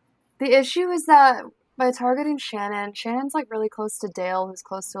 The issue is that by targeting Shannon, Shannon's like really close to Dale, who's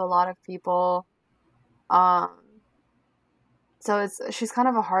close to a lot of people. So she's kind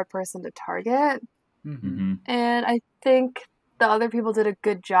of a hard person to target. Mm-hmm. And I think the other people did a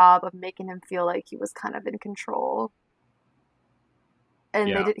good job of making him feel like he was kind of in control.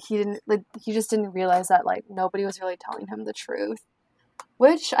 And he just didn't realize that like nobody was really telling him the truth.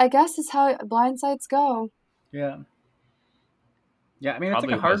 Which I guess is how blind sites go. Yeah. Yeah, I mean, it's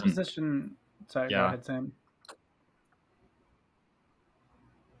like a hard position. Sorry, go ahead, Sam.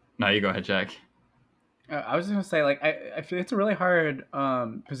 No, you go ahead, Jack. I was just going to say, like, I feel it's a really hard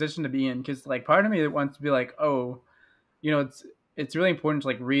position to be in because, like, part of me wants to be like, oh, you know, it's really important to,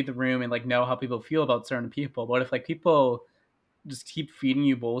 like, read the room and, like, know how people feel about certain people. But if, like, people just keep feeding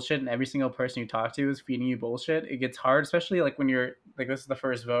you bullshit and every single person you talk to is feeding you bullshit, it gets hard, especially, like, when you're, like, this is the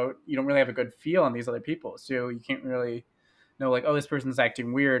first vote. You don't really have a good feel on these other people. So you can't really know, like, oh, this person's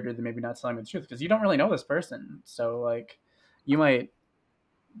acting weird or they're maybe not telling me the truth because you don't really know this person. So, like, you might...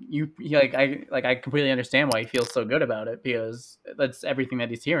 I completely understand why he feels so good about it because that's everything that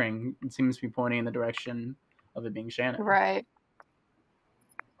he's hearing. It seems to be pointing in the direction of it being Shannon. Right.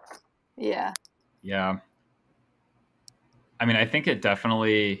 Yeah. Yeah. I mean, I think it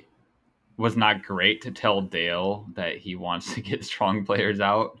definitely was not great to tell Dale that he wants to get strong players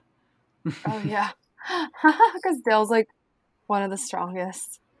out. Oh, yeah. Because Dale's like one of the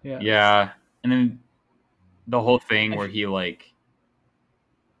strongest. Yeah. Yeah. And then the whole thing where he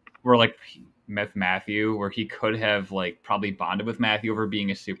with Matthew, where he could have like probably bonded with Matthew over being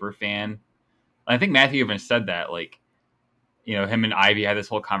a super fan. I think Matthew even said that, like, you know, him and Ivy had this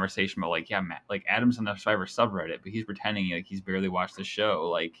whole conversation about like, yeah, Matt, like Adam's on the Survivor subreddit, but he's pretending like he's barely watched the show,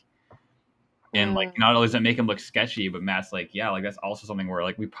 like, and like not only does it make him look sketchy, but Matt's like, yeah, like that's also something where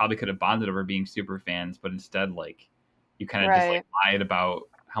like we probably could have bonded over being super fans, but instead like you kind of just like lied about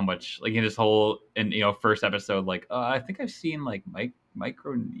how much like in this whole first episode, like I think I've seen like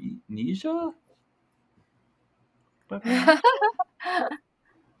Micronesia.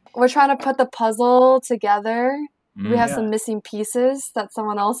 We're trying to put the puzzle together. We have some missing pieces that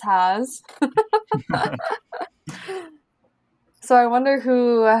someone else has. So I wonder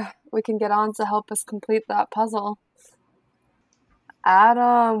who we can get on to help us complete that puzzle.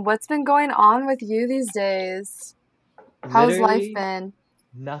 Adam, what's been going on with you these days? How's life been?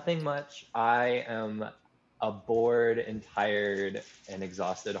 Nothing much. I am a bored and tired and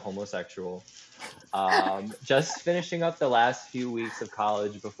exhausted homosexual. Just finishing up the last few weeks of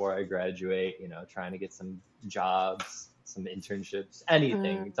college before I graduate, trying to get some jobs, some internships,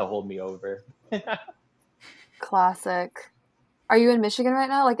 anything to hold me over. Classic. Are you in Michigan right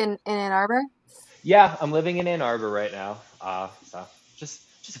now, like in Ann Arbor? Yeah, I'm living in Ann Arbor right now. So just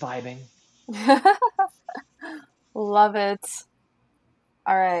vibing. Love it.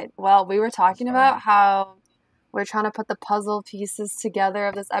 All right. Well, we were talking about how we're trying to put the puzzle pieces together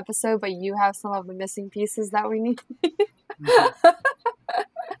of this episode, but you have some of the missing pieces that we need.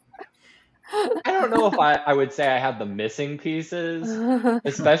 I don't know if I would say I have the missing pieces,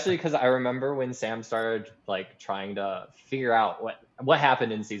 especially because I remember when Sam started like trying to figure out what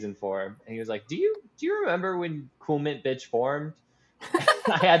happened in season 4, and he was like, "Do you remember when Cool Mint Bitch formed?"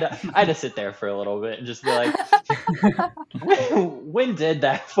 I had to sit there for a little bit and just be like, when did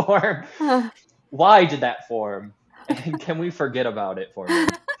that form? Why did that form? And can we forget about it for me?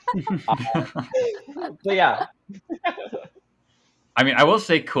 But yeah. I mean, I will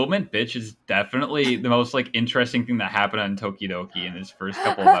say Cool Mint Bitch is definitely the most like interesting thing that happened on Tokidoki in his first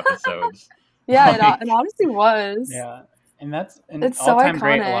couple of episodes. Yeah, it honestly was. Yeah, and that's an it's all-time so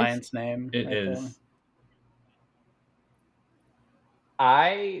great alliance name. It is.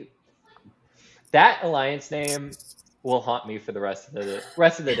 That alliance name will haunt me for the rest of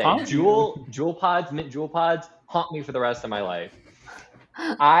the day. Jewel Pods, Mint Jewel Pods haunt me for the rest of my life.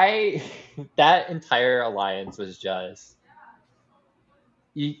 That entire alliance was just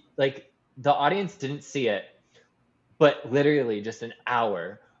like the audience didn't see it, but literally just an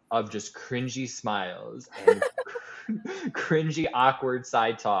hour of just cringy smiles and cringy awkward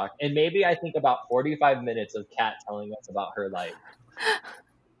side talk, and maybe I think about 45 minutes of Kat telling us about her life.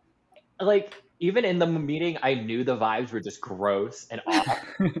 Like, even in the meeting, I knew the vibes were just gross and off.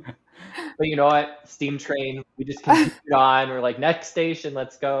 But you know what? Steam Train, we just continued on. We're like, next station,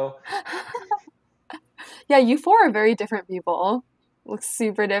 let's go. Yeah, you four are very different people. Looks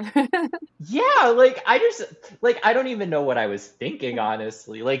super different. Yeah, like, I don't even know what I was thinking,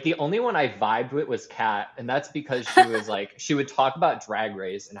 honestly. Like, the only one I vibed with was Kat, and that's because she was like, she would talk about Drag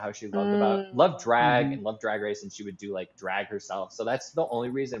Race and how she loved drag and loved Drag Race, and she would do, like, drag herself. So that's the only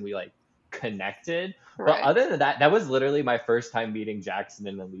reason we, like, connected. But Right. other than that, that was literally my first time meeting Jackson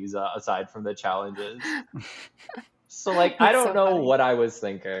and Eliza aside from the challenges. So like I That's don't so know funny. what I was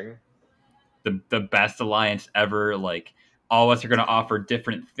thinking. The best alliance ever. Like all of us are going to offer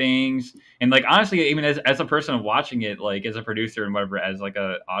different things, and like honestly, even as a person watching it, like as a producer and whatever, as like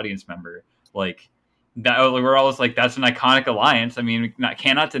a audience member, like that we're always like that's an iconic alliance. I mean, we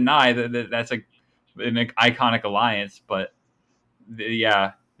cannot deny that's an iconic alliance, but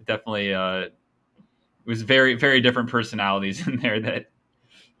yeah, definitely it was very very different personalities in there. That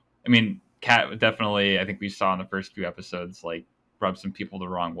I mean, Kat definitely, I think we saw in the first few episodes, like rub some people the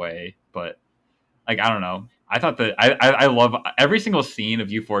wrong way, but like I don't know. I thought that I love every single scene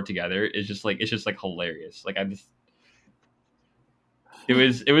of you four together is just like it's just like hilarious. Like I just it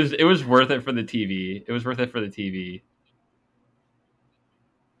was worth it for the TV. It was worth it for the TV.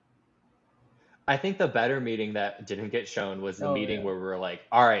 I think the better meeting that didn't get shown was the meeting where we were like,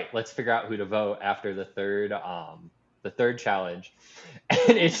 all right, let's figure out who to vote after the third challenge.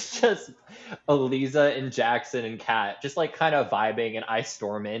 And it's just Eliza and Jackson and Kat just like kind of vibing, and I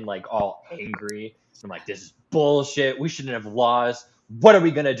storm in like all angry. I'm like, this is bullshit. We shouldn't have lost. What are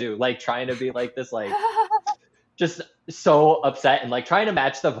we gonna do? Like trying to be like this, like just so upset and like trying to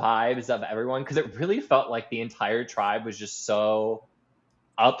match the vibes of everyone, because it really felt like the entire tribe was just so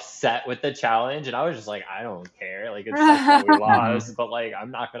upset with the challenge, and I was just like, I don't care, like it's sucks that we lost, but like I'm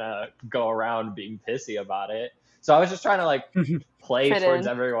not gonna go around being pissy about it. So I was just trying to like play Fit towards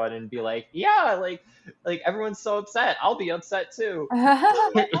in. everyone and be like, yeah, like everyone's so upset, I'll be upset too.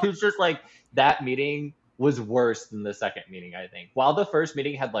 It was just like that meeting was worse than the second meeting, I think. While the first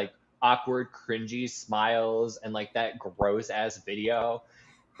meeting had like awkward cringy smiles and like that gross ass video,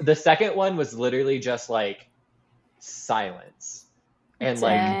 the second one was literally just like silence. And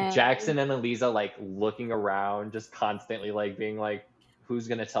like Dang. Jackson and Eliza like looking around, just constantly like being like, who's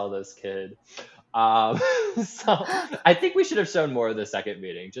gonna tell this kid? So I think we should have shown more of the second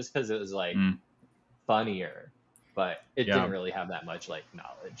meeting just because it was like funnier, but it didn't really have that much like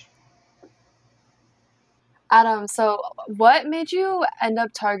knowledge. Adam, so what made you end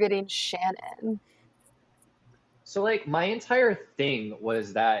up targeting Shannon? So like my entire thing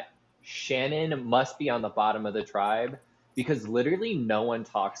was that Shannon must be on the bottom of the tribe, because literally no one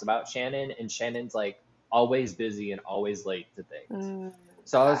talks about Shannon, and Shannon's like always busy and always late to things.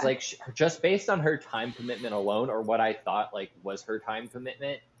 So I was like, just based on her time commitment alone, or what I thought like was her time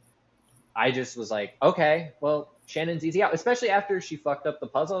commitment, I just was like, okay, well, Shannon's easy out, especially after she fucked up the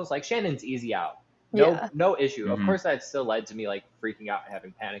puzzles. Like Shannon's easy out. No issue. Mm-hmm. Of course, that still led to me like freaking out and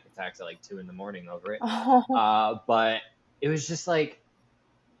having panic attacks at like 2 a.m. over it. But it was just like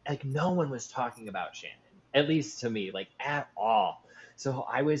no one was talking about Shannon, at least to me, like at all. So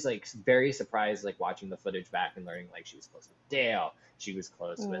I was like very surprised, like watching the footage back and learning like she was close with Dale, she was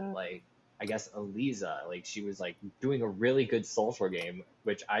close with like I guess Eliza, like she was like doing a really good social game,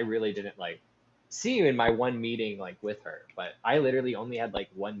 which I really didn't like see in my one meeting like with her. But I literally only had like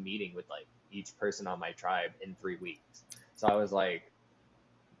one meeting with like each person on my tribe in 3 weeks. So I was like,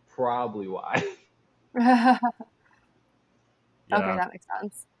 probably why. Okay, that makes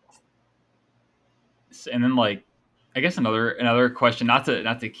sense. And then like I guess another question, not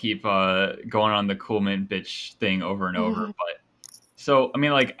to keep going on the Coolman bitch thing over and over, but so I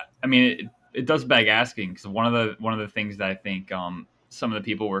mean it does beg asking, because one of the things that I think some of the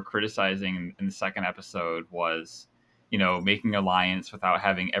people were criticizing in the second episode was, you know, making alliance without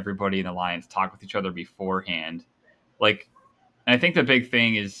having everybody in the alliance talk with each other beforehand. Like, and I think the big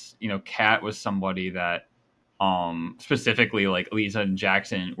thing is, you know, Kat was somebody that specifically like Lisa and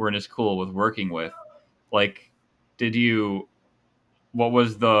Jackson weren't as cool with working with. Like, what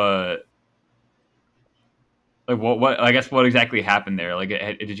was the, like, what I guess what exactly happened there? Like,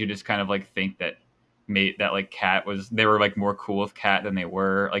 did you just kind of like think that like Kat they were like more cool with Kat than they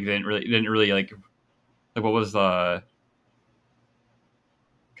were? Like, they didn't really like what was the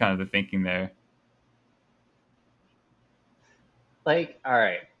kind of the thinking there? Like, all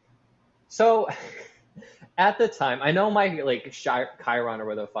right. So at the time, I know my like Chiron or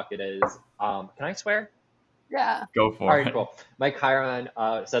whatever the fuck it is. Can I swear? Yeah. Go for it. All right, cool. My Chiron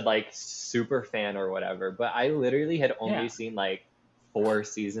said like super fan or whatever, but I literally had only seen like 4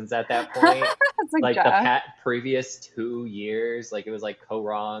 seasons at that point. Like the previous 2 years, like it was like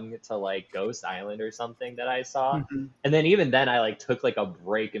Korong to like Ghost Island or something that I saw. And then even then I like took like a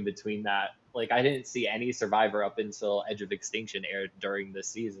break in between that. Like I didn't see any Survivor up until Edge of Extinction aired during the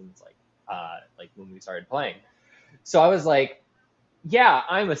seasons, like when we started playing. So I was like, yeah,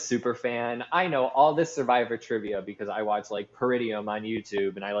 I'm a super fan. I know all this Survivor trivia because I watch like Peridium on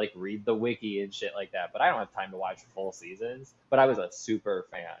YouTube and I like read the wiki and shit like that, but I don't have time to watch full seasons. But I was a super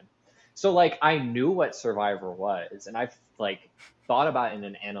fan. So like I knew what Survivor was, and I've like thought about it in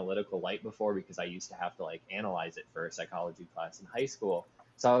an analytical light before because I used to have to like analyze it for a psychology class in high school.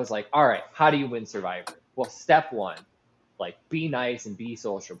 So I was like, all right, how do you win Survivor? Well, step one, like be nice and be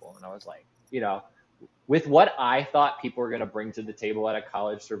sociable. And I was like, with what I thought people were going to bring to the table at a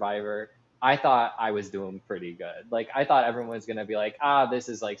college Survivor, I thought I was doing pretty good. Like I thought everyone was going to be like, this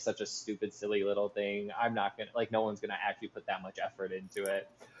is like such a stupid, silly little thing. I'm not going to, like, no one's going to actually put that much effort into it.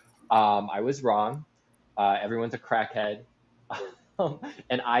 I was wrong. Everyone's a crackhead.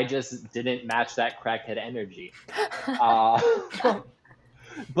 And I just didn't match that crackhead energy.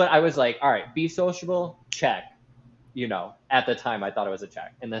 But I was like, all right, be sociable, check. At the time I thought it was a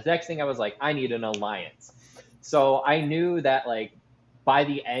check. And the next thing I was like, I need an alliance. So I knew that like by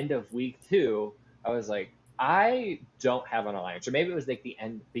the end of week 2, I was like, I don't have an alliance. Or maybe it was like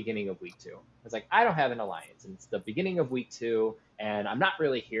beginning of week 2. I was like, I don't have an alliance. And it's the beginning of week 2, and I'm not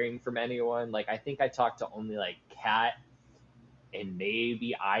really hearing from anyone. Like I think I talked to only like Kat and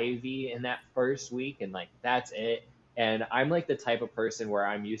maybe Ivy in that first week, and like that's it. And I'm like the type of person where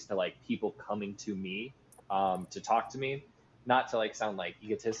I'm used to like people coming to me to talk to me, not to like sound like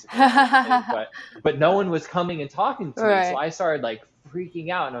egotistical or anything, but no one was coming and talking to me. So I started like freaking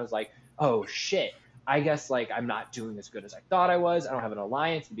out, and I was like, oh shit, I guess like I'm not doing as good as I thought I was. I don't have an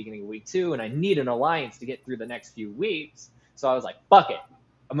alliance at the beginning of week 2, and I need an alliance to get through the next few weeks. So I was like, fuck it,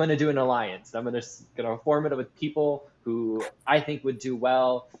 I'm gonna do an alliance. I'm gonna form it with people who I think would do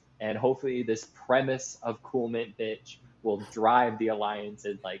well, and hopefully this premise of Cool Mint Bitch will drive the alliance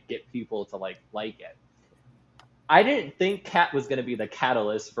and like get people to like it. I didn't think Kat was gonna be the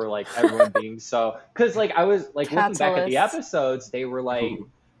catalyst for like everyone being so, because like I was like looking back at the episodes, they were like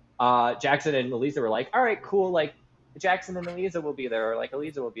Jackson and Eliza were like, all right, cool, like Jackson and Eliza will be there, or like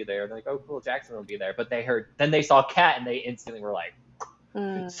Eliza will be there, and they're like, oh cool, Jackson will be there. But then they saw Kat and they instantly were like,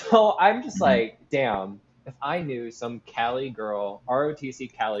 So I'm just like, damn, if I knew some Cali girl,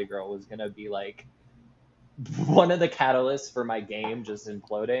 ROTC Cali girl, was gonna be like one of the catalysts for my game just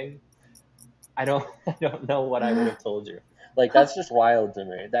imploding, I don't know what I would have told you. Like that's just wild to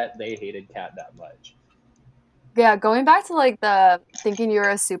me that they hated Kat that much. Yeah, going back to like the thinking you're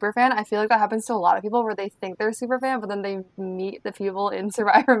a super fan, I feel like that happens to a lot of people where they think they're a super fan, but then they meet the people in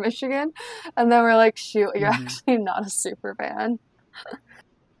Survivor Michigan, and then we're like, shoot, you're actually not a super fan.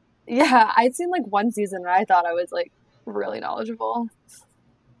 Yeah, I'd seen like one season where I thought I was like really knowledgeable.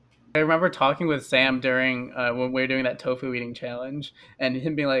 I remember talking with Sam during when we were doing that tofu eating challenge, and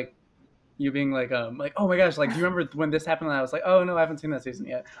him being like, oh my gosh, like, do you remember when this happened? And I was like, oh no, I haven't seen that season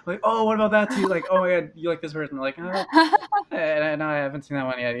yet. I'm like, oh, what about that too? Like, oh my god, you like this person? I'm like, oh, and I haven't seen that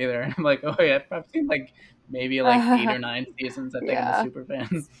one yet either. I'm like, oh yeah, I've seen like maybe like 8 or 9 seasons. I think I'm a super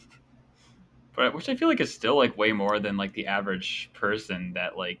fan. But which I feel like is still like way more than like the average person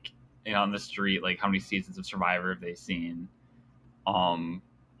that like on the street, like how many seasons of Survivor have they seen? But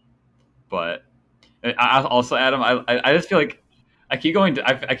I also, Adam, I just feel like I keep going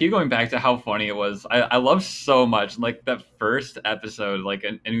back to how funny it was. I love so much like that first episode, like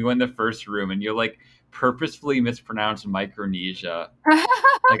and we went in the first room and you're like purposefully mispronounced Micronesia.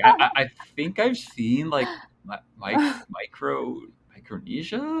 Like I think I've seen like Micronesia.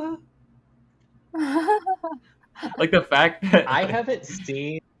 Like the fact that I haven't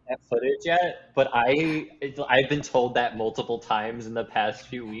seen that footage yet, but I've been told that multiple times in the past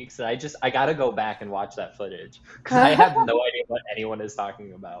few weeks, and I gotta go back and watch that footage because I have no idea what anyone is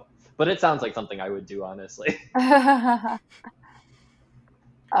talking about. But it sounds like something I would do, honestly.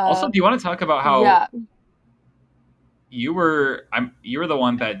 Also, do you want to talk about how you were the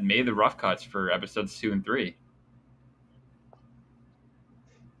one that made the rough cuts for episodes 2 and 3?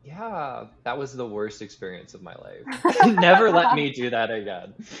 Yeah, that was the worst experience of my life. Never let me do that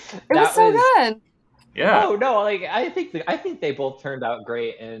again. It was so good. Yeah. Oh no, like I think they both turned out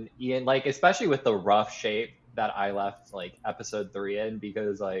great, and Ian, like especially with the rough shape that I left like episode 3 in,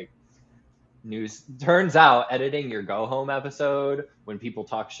 because like news turns out editing your go home episode when people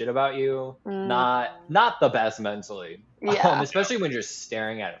talk shit about you, not the best mentally. Yeah. Especially when you're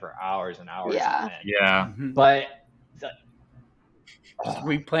staring at it for hours and hours. Yeah. But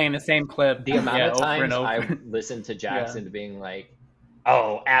replaying the same clip. The amount of times I listened to Jackson being like,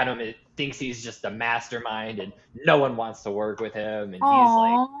 oh, Adam thinks he's just a mastermind and no one wants to work with him, and he's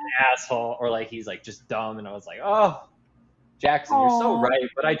like an asshole, or like he's like just dumb, and I was like, oh, Jackson, you're so right,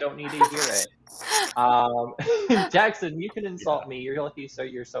 but I don't need to hear it. Jackson, you can insult me. You're lucky, so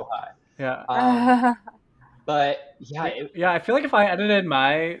you're so high. Yeah. But yeah, I feel like if I edited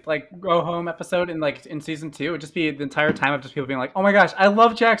my like go home episode in season 2, it would just be the entire time of just people being like, "Oh my gosh, I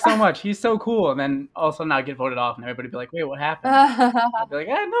love Jack so much. He's so cool," and then all of a sudden I'd get voted off, and everybody would be like, "Wait, what happened?" I'd be like,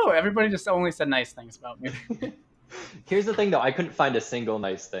 no, everybody just only said nice things about me." Here's the thing, though. I couldn't find a single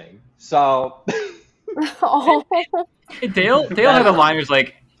nice thing. So Oh. Dale had a line who's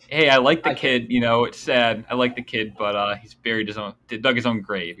like, "Hey, I like the kid. You know, it's sad. I like the kid, but he's dug his own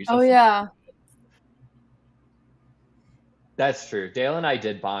grave." Oh yeah. That's true. Dale and I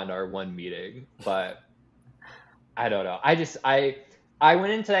did bond our one meeting, but I don't know. I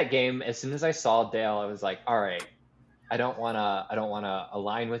went into that game as soon as I saw Dale. I was like, all right, I don't wanna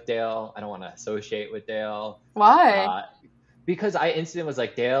align with Dale. I don't wanna associate with Dale. Why? Because I instantly was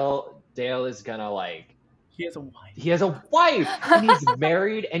like, Dale is gonna like. He has a wife. He has a wife, and he's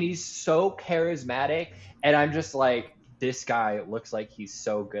married, and he's so charismatic, and I'm just like, this guy looks like he's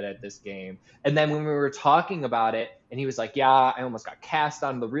so good at this game. And then when we were talking about it, and he was like, yeah, I almost got cast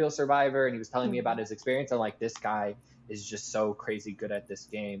on The Real Survivor, and he was telling me about his experience. I'm like, this guy is just so crazy good at this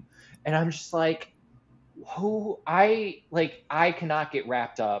game. And I'm just like, I cannot get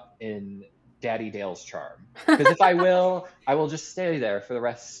wrapped up in Daddy Dale's charm. Because if I will just stay there for the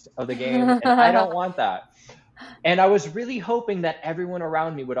rest of the game, and I don't want that. And I was really hoping that everyone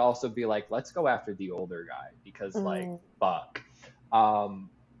around me would also be like, let's go after the older guy, because like, fuck.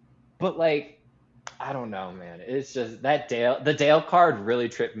 But like, I don't know, man. It's just that the Dale card really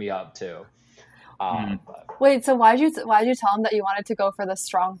tripped me up too. Wait, so why'd you tell him that you wanted to go for the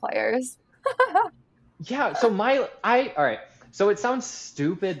strong players? Yeah, so all right. So it sounds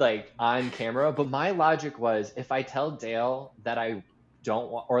stupid like on camera, but my logic was, if I tell Dale that I don't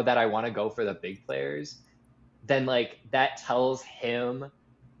want, or that I want to go for the big players, then like that tells him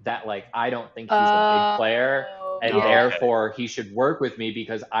that like I don't think he's a big player, and therefore he should work with me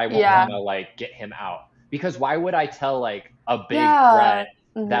because I want to like get him out. Because why would I tell like a big threat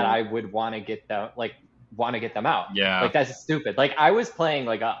that I would want to get them out? Yeah, like that's stupid. Like I was playing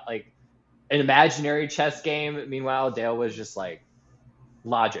like an imaginary chess game. Meanwhile, Dale was just like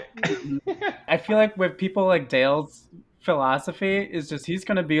logic. I feel like with people like Dale's philosophy is just he's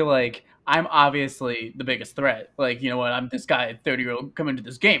gonna be like, I'm obviously the biggest threat. Like, you know what? I'm this guy, 30-year-old, coming to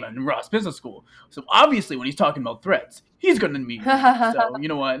this game. I'm in Ross Business School. So obviously when he's talking about threats, he's going to meet me. So, you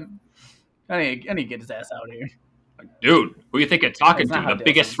know what? I need to get his ass out of here. Dude, who you think you're talking to? The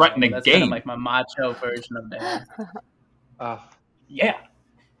biggest threat in the That's game. Kind of like my macho version of Dale. Yeah.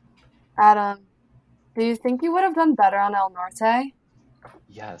 Adam, do you think you would have done better on El Norte?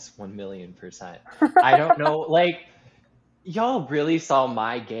 Yes, 1,000,000%. I don't know, like, y'all really saw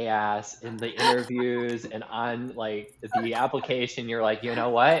my gay ass in the interviews and on like the application. You're like, you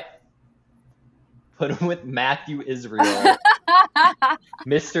know what? Put him with Matthew Israel,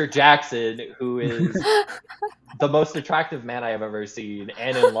 Mr. Jackson, who is the most attractive man I have ever seen,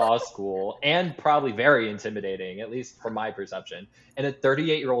 and in law school, and probably very intimidating, at least from my perception. And a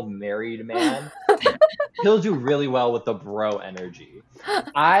 38-year-old married man, he'll do really well with the bro energy.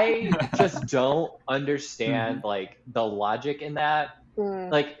 I just don't understand like the logic in that.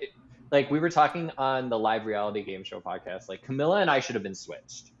 Like we were talking on the live reality game show podcast, like Camilla and I should have been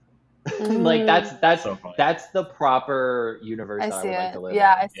switched. Like that's so that's the proper universe that I would like to live in.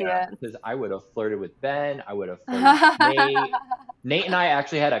 I see it. Because I would have flirted with Ben, I would have flirted with Nate. Nate and I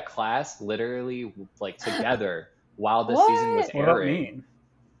actually had a class literally like together while the season was airing. What about me?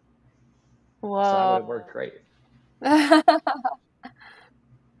 Whoa. So that would have worked great.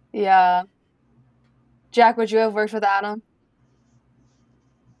 Yeah. Jack, would you have worked with Adam?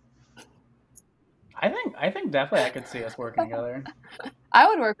 I think definitely I could see us working together. I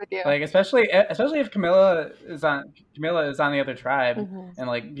would work with you. Like especially if Camilla is on the other tribe, and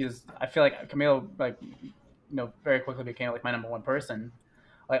like because I feel like Camilla like very quickly became like my number one person.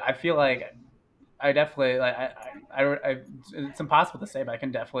 Like I feel like I definitely like I it's impossible to say, but I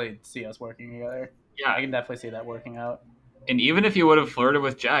can definitely see us working together. Yeah, I can definitely see that working out. And even if you would have flirted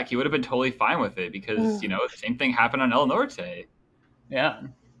with Jack, he would have been totally fine with it because the same thing happened on El Norte. Yeah.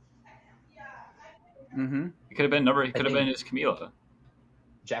 He could have been been his Camila.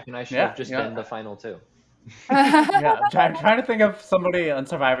 Jack and I should have just been the final two. I'm trying to think of somebody on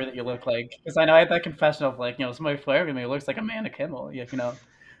Survivor that you look like, because I know I had that confession of like somebody flirting with me who looks like Amanda Kimmel.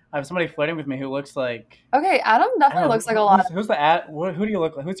 I have somebody flirting with me who looks like. Okay, Adam definitely looks like a lot. Who do you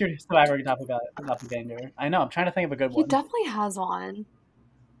look like? Who's your Survivor doppelganger? I know. I'm trying to think of a good one. He definitely has one.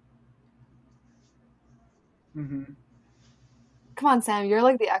 Come on, Sam. You're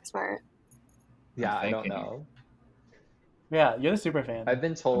like the expert. Yeah, I don't know. Yeah, you're the super fan. I've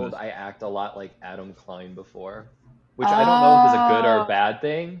been told I act a lot like Adam Klein before, which I don't know if is a good or a bad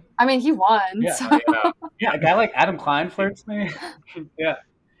thing. I mean, he won. Yeah, so. yeah. A guy like Adam Klein flirts me. Yeah.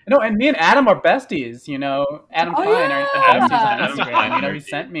 No, and me and Adam are besties. Adam Klein are besties on Instagram. He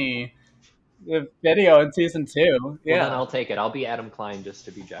sent me the video in season 2. Yeah. Well, then I'll take it. I'll be Adam Klein just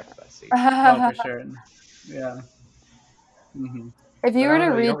to be Jack's bestie. Oh, for sure. Yeah. Mm-hmm. If you were to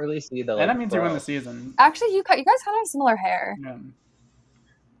read, you don't really see the. And that means you win the season. Actually, you guys kind of have similar hair. Yeah.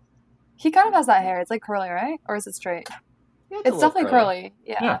 He kind of has that hair. It's like curly, right? Or is it straight? Yeah, it's definitely curly.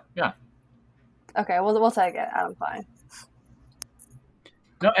 Yeah. Okay, we'll take it. Adam Klein.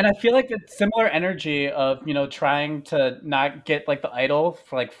 No, and I feel like it's similar energy of trying to not get like the idol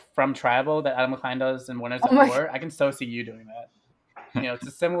for from Tribal that Adam Klein does in Winners at War. I can so see you doing that. It's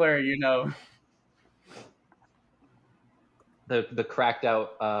a similar The cracked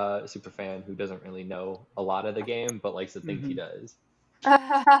out super fan who doesn't really know a lot of the game but likes to think he does.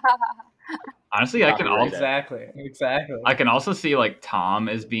 Honestly, I can also exactly. I can also see like Tom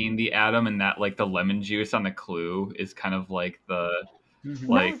as being the Adam, and that like the lemon juice on the clue is kind of like the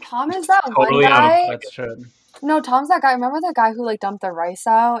like. No, Tom is that totally one guy. That's true. No, Tom's that guy. Remember the guy who like dumped the rice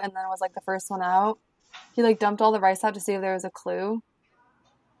out and then was like the first one out? He like dumped all the rice out to see if there was a clue.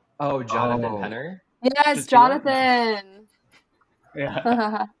 Oh, Jonathan Penner? Yes, Jonathan.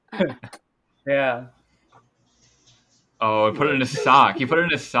 Yeah. Yeah. Oh, he put it in his sock. He put it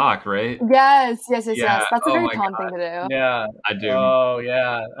in his sock, right? Yes. Yeah. That's a Oh very my Tom God. thing to do. Yeah. I do. Oh,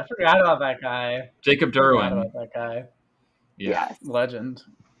 yeah. I forgot about that guy. Jacob Forgot Derwin. about that guy. Yeah. Yes. Legend.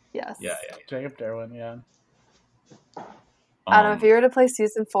 Yes. Yeah. Jacob Derwin, yeah. Adam, if you were to play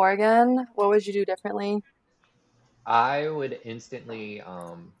season 4 again, what would you do differently? I would instantly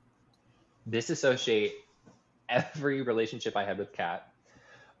disassociate every relationship I had with Kat.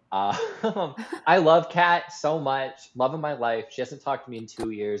 I love Kat so much, love of my life. She hasn't talked to me in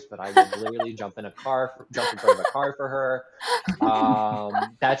 2 years, but I would literally jump in front of a car for her.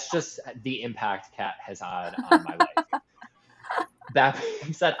 That's just the impact Kat has had on my life. That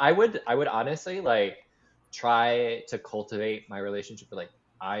being said, I would honestly like try to cultivate my relationship with like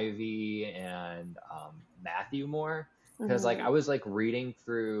Ivy and Matthew more, because like I was like reading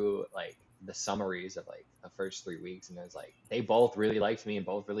through like the summaries of like the first 3 weeks, and it was like they both really liked me and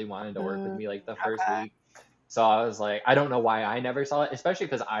both really wanted to work with me like the first week. So I was like, I don't know why I never saw it, especially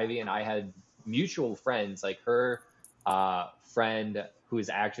because Ivy and I had mutual friends, like her friend who is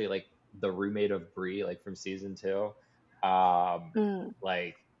actually like the roommate of Bree, like from season 2.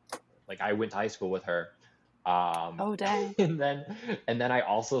 Like I went to high school with her. Oh dang. And then I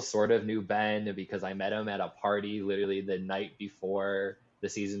also sort of knew Ben because I met him at a party literally the night before the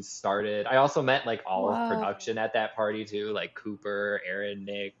season started. I also met like all of production at that party too, like Cooper, Aaron,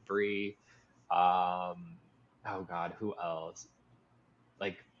 Nick, Bree. Oh God, who else?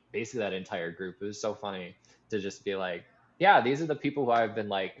 Like basically that entire group. It was so funny to just be like, yeah, these are the people who I've been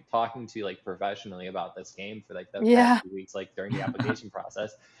like talking to like professionally about this game for like the past few weeks, like during the application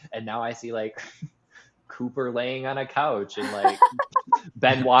process. And now I see like Cooper laying on a couch, and like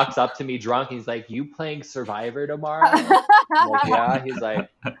Ben walks up to me drunk. He's like, "You playing Survivor tomorrow?" I'm like, yeah. He's like,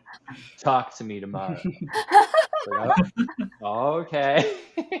 "Talk to me tomorrow." Like, oh, okay.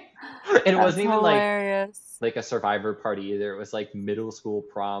 And it wasn't even like a Survivor party either. It was like middle school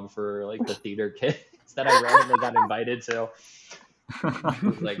prom for like the theater kids that I randomly got invited to.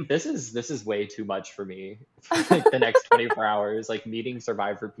 Like this is way too much for me. Like the next 24 hours, like meeting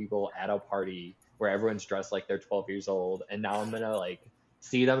Survivor people at a party where everyone's dressed like they're 12 years old, and now I'm gonna like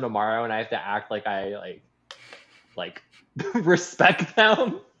see them tomorrow, and I have to act like I like respect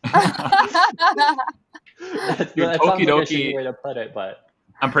them. That's Tokidoki way to put it, but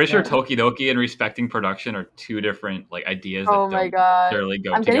I'm pretty sure Tokidoki and respecting production are two different like ideas that don't necessarily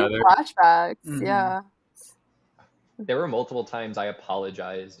go I'm together. getting flashbacks. Yeah. There were multiple times I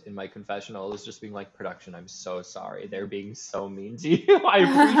apologized in my confessionals, just being like, production, I'm so sorry. They're being so mean to you.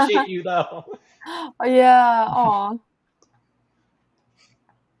 I appreciate you though. Yeah. Aw.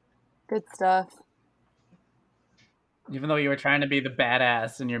 Good stuff. Even though you were trying to be the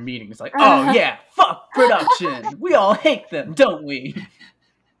badass in your meetings, like, oh yeah, fuck production. We all hate them, don't we?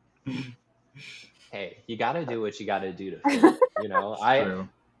 Hey, you gotta do what you gotta do to fit, you know?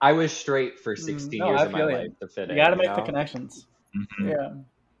 I was straight for 16 years of my life to fit in. You gotta make the connections. Mm-hmm. Yeah.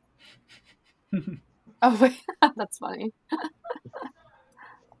 Oh wait, that's funny.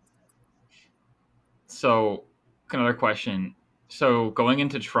 So, another question. So, going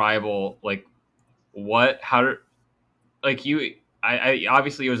into Tribal, like, I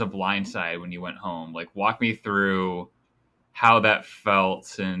obviously it was a blindside when you went home. Like, walk me through how that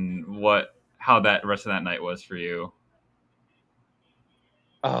felt and how that rest of that night was for you.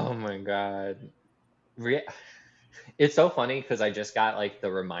 Oh my God. It's so funny because I just got like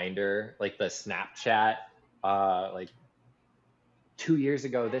the reminder, like the Snapchat, like 2 years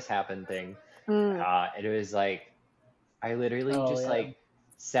ago this happened thing. And it was like I literally just like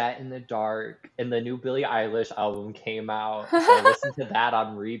sat in the dark and the new Billie Eilish album came out. So I listened to that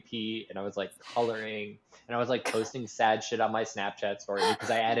on repeat and I was like coloring and I was like posting sad shit on my Snapchat story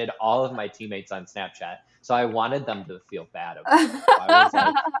because I added all of my teammates on Snapchat. So I wanted them to feel bad about it. So I was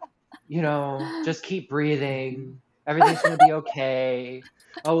like, you know, just keep breathing. Everything's going to be okay.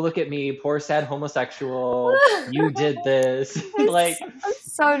 Oh, look at me, poor sad homosexual. You did this. Like,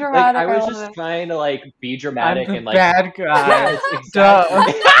 so dramatic. Like, I was just trying to like be dramatic I'm the and like bad guy. Yes,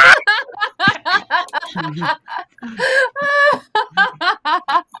 exactly.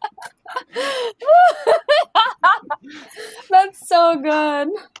 That's so good.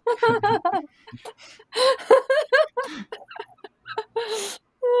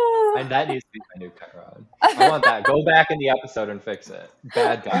 And that needs to be my new cut rod. I want that. Go back in the episode and fix it.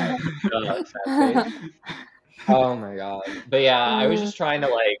 Bad guy. Oh my god. But yeah, I was just trying to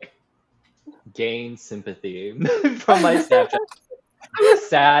like gain sympathy from my Snapchat. I was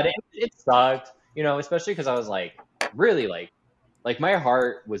sad. It sucked, you know, especially because I was like really like my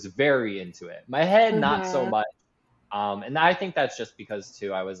heart was very into it. My head not so much. And I think that's just because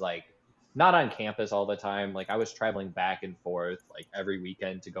too I was like not on campus all the time. Like I was traveling back and forth like every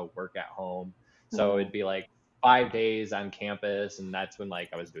weekend to go work at home. So it'd be like 5 days on campus, and that's when like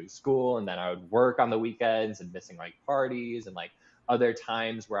I was doing school, and then I would work on the weekends and missing like parties and like other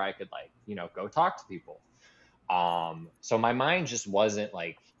times where I could like, you know, go talk to people. So my mind just wasn't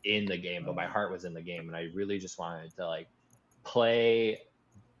like in the game, but my heart was in the game, and I really just wanted to like play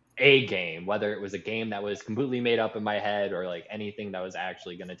a game, whether it was a game that was completely made up in my head or like anything that was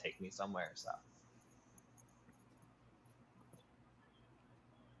actually going to take me somewhere. So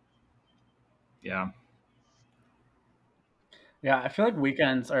yeah, I feel like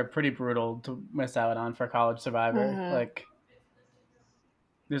weekends are pretty brutal to miss out on for College Survivor. Like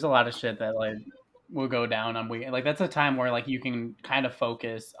there's a lot of shit that like will go down on weekend. Like that's a time where like you can kind of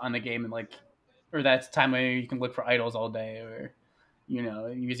focus on the game and like, or that's a time where you can look for idols all day, or you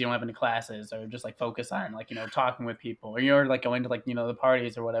know, because you don't have any classes, or just like focus on like, you know, talking with people, or you're like going to like, you know, the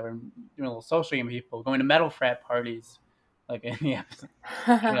parties or whatever, doing a little socialing with people, going to metal frat parties, like in the episode,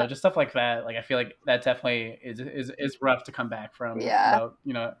 you know, just stuff like that. Like I feel like that definitely is rough to come back from. Without,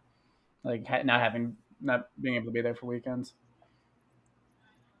 you know, like not being able to be there for weekends.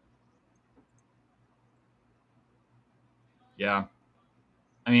 Yeah,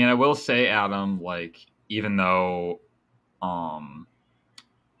 I mean, I will say, Adam, like even though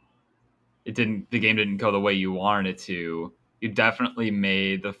the game didn't go the way you wanted it to, you definitely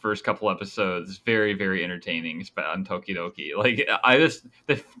made the first couple episodes very, very entertaining on Tokidoki. Like I just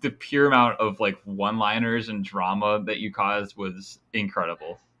the pure amount of like one-liners and drama that you caused was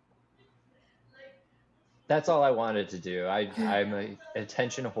incredible. that's all I wanted to do. I'm an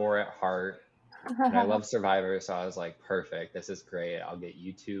attention whore at heart, and I love Survivor, so I was like, perfect, this is great. I'll get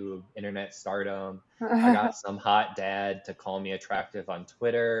YouTube, internet stardom. I got some hot dad to call me attractive on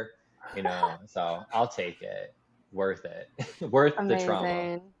Twitter, you know, so I'll take it. Worth it. Worth the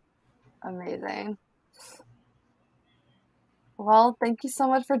trauma. Amazing. Well, thank you so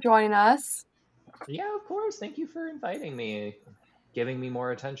much for joining us. Yeah, of course. Thank you for inviting me, giving me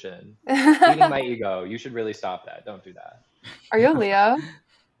more attention, feeding my ego. You should really stop that. Don't do that. Are you a Leo?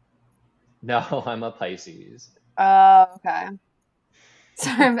 No, I'm a Pisces. Oh, okay.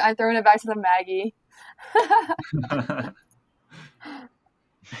 Sorry, I'm throwing it back to the Maggie.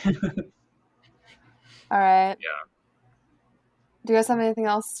 All right. Yeah. Do you guys have anything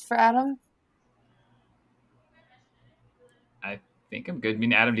else for Adam? I think I'm good. I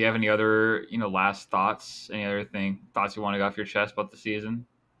mean, Adam, do you have any other, you know, last thoughts? Any other thoughts you want to get off your chest about the season?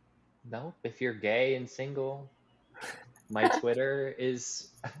 No, if you're gay and single, my Twitter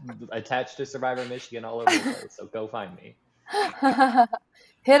is attached to Survivor Michigan all over the place, so go find me.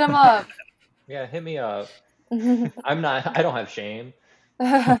 Hit him up. Yeah, hit me up. I don't have shame.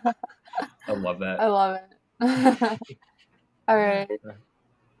 I love that. I love it. All right.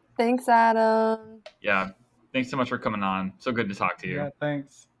 Thanks, Adam. Yeah. Thanks so much for coming on. So good to talk to you. Yeah,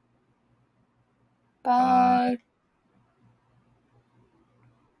 thanks. Bye.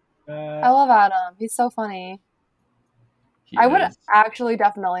 I love Adam. He's so funny. I would actually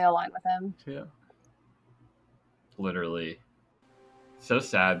definitely align with him. Yeah. Literally. So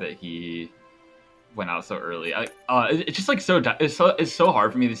sad that he went out so early. It's just like it's so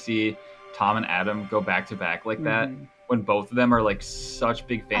hard for me to see Tom and Adam go back to back like that when both of them are like such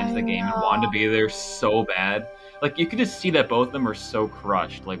big fans of the game and wanted to be there so bad. like you could just see that both of them were so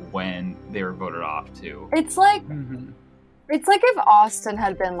crushed, like when they were voted off too. It's like it's like if Austin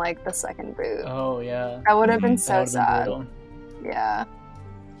had been like the second boot. Oh yeah, that would have been so sad. Brutal. Yeah.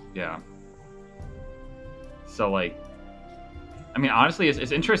 Yeah. So like, I mean, honestly,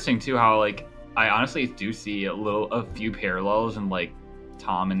 it's interesting too how like I honestly do see a few parallels in like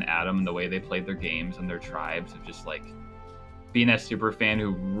Tom and Adam and the way they played their games and their tribes of just like being that super fan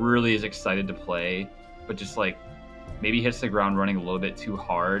who really is excited to play, but just like maybe hits the ground running a little bit too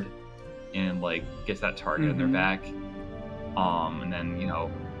hard and like gets that target in their back. And then, you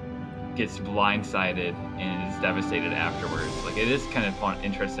know, gets blindsided and is devastated afterwards. Like it is kind of fun,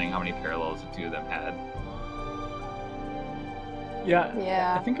 interesting how many parallels the two of them had.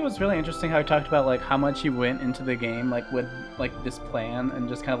 Yeah, I think it was really interesting how he talked about like how much he went into the game like with like this plan and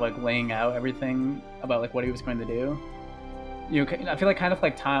just kind of like laying out everything about like what he was going to do. You know, I feel like kind of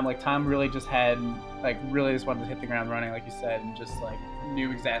like Tom really just had like really just wanted to hit the ground running, like you said, and just like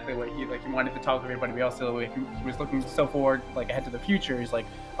knew exactly what he wanted to talk to everybody, but also like, he was looking so forward like ahead to the future. He's like,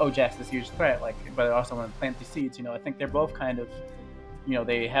 oh, Jack's this huge threat, like, but I also want to plant these seeds. You know, I think they're both kind of, you know,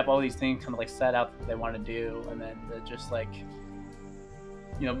 they have all these things kind of like set out that they want to do, and then they're just like,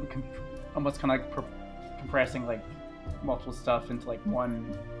 you know, almost kind of like compressing like multiple stuff into like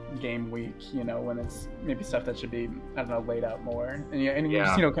one game week, you know, when it's maybe stuff that should be, I don't know, laid out more. And you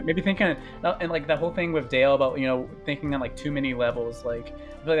just, you know, maybe thinking, and like the whole thing with Dale about, you know, thinking on like too many levels, like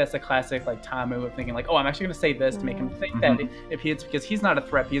I feel like that's a classic like Tom move of thinking like, oh, I'm actually going to say this to make him think that if it's because he's not a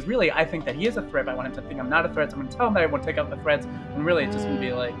threat, because really I think that he is a threat, but I want him to think I'm not a threat, so I'm going to tell him that I want to take out the threats, and really it's just going to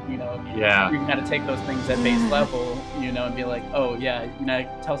be like, you know, you can kind of take those things at base level, you know, and be like, oh yeah, you know,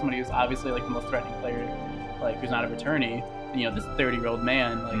 tell somebody who's obviously like the most threatening player, like who's not a returnee, you know, this 30-year-old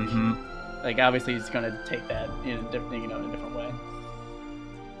man, like, like obviously he's going to take that in a different, you know, in a different way.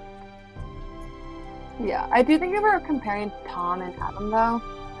 Yeah, I do think if we're comparing Tom and Adam though,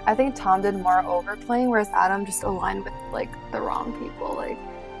 I think Tom did more overplaying, whereas Adam just aligned with like the wrong people.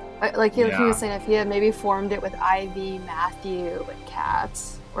 Like he was saying, if he had maybe formed it with Ivy, Matthew, and Kat,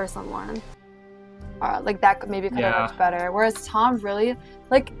 or someone, like that maybe could have worked better. Whereas Tom really,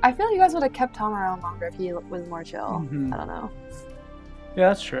 like, I feel like you guys would have kept Tom around longer if he was more chill. I don't know. Yeah,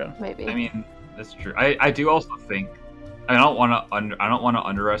 that's true. Maybe. I mean, that's true. I do also think, I don't want to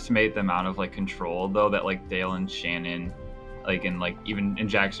underestimate the amount of like control though that like Dale and Shannon, like, and like even in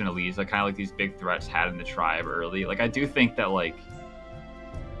Jackson and Elise, like kind of like these big threats had in the tribe early. Like I do think that like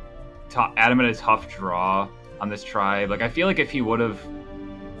Adam had a tough draw on this tribe. Like I feel like if he would have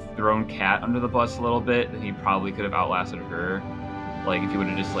thrown Kat under the bus a little bit, then he probably could have outlasted her. Like if he would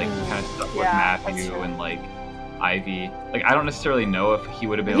have just like kind of stuck with Matthew and like Ivy. Like I don't necessarily know if he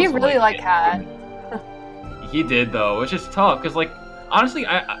would have been able to really like Kat. He did though, which is tough because like honestly,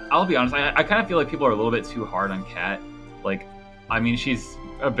 I'll be honest, I kind of feel like people are a little bit too hard on Kat. Like, I mean, she's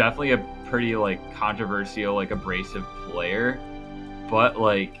definitely a pretty like controversial, like abrasive player, but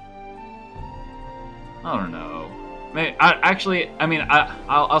like I don't know.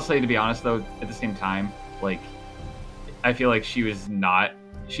 I'll say, to be honest though, at the same time, like I feel like she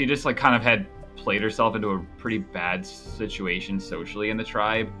just like kind of had played herself into a pretty bad situation socially in the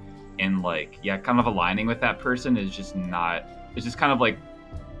tribe, and like kind of aligning with that person is just not, it's just kind of like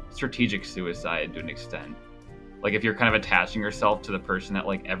strategic suicide to an extent. Like if you're kind of attaching yourself to the person that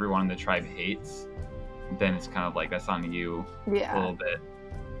like everyone in the tribe hates, then it's kind of like that's on you a little bit.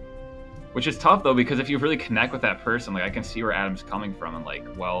 Which is tough though, because if you really connect with that person, like I can see where Adam's coming from, and like,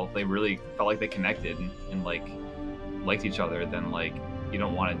 well, they really felt like they connected and like liked each other, then like you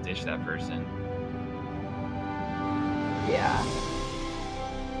don't want to ditch that person. Yeah.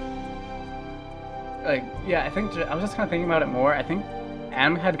 Like, yeah, I think I was just kind of thinking about it more. I think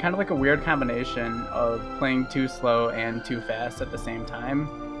Adam had kind of like a weird combination of playing too slow and too fast at the same time,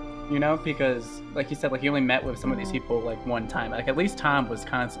 you know, because like you said, like he only met with some of these people like one time. Like at least Tom was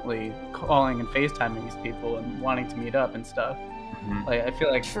constantly calling and FaceTiming these people and wanting to meet up and stuff. Like I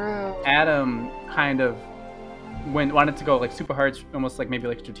feel like Adam kind of wanted to go like super hard, almost like maybe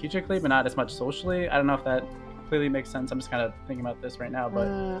like strategically, but not as much socially. I don't know if that completely makes sense. I'm just kind of thinking about this right now, but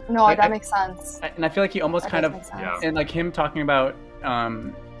no, like, that makes sense. And I feel like he almost kind of, and like him talking about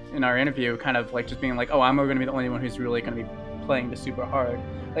in our interview, kind of like just being like, oh, I'm going to be the only one who's really going to be playing this super hard.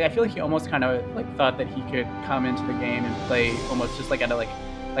 Like I feel like he almost kind of like thought that he could come into the game and play almost just like at a like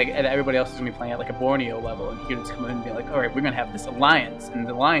everybody else is going to be playing at like a Borneo level, and he would just come in and be like, all right, we're going to have this alliance, and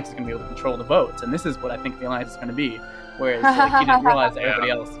the alliance is going to be able to control the votes, and this is what I think the alliance is going to be. Whereas like, he didn't realize that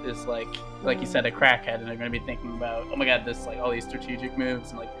everybody else is like you said, a crackhead, and they're going to be thinking about, oh my god, this like all these strategic moves,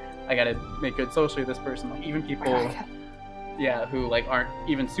 and like I got to make good socially with this person. Like even people, who like aren't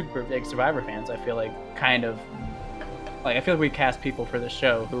even super big Survivor fans, I feel like kind of like I feel like we cast people for the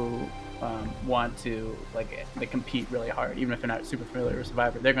show who want to like they compete really hard, even if they're not super familiar with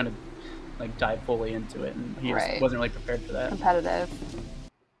Survivor. They're gonna like dive fully into it, and he just wasn't really prepared for that. Competitive.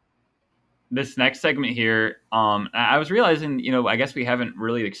 This next segment here, I was realizing, you know, I guess we haven't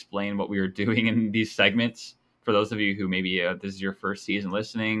really explained what we were doing in these segments. For those of you who maybe this is your first season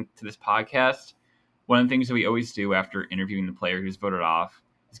listening to this podcast, one of the things that we always do after interviewing the player who's voted off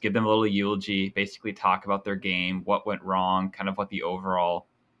is give them a little eulogy, basically talk about their game, what went wrong, kind of what the overall,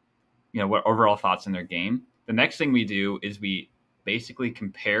 you know, what overall thoughts in their game. The next thing we do is we basically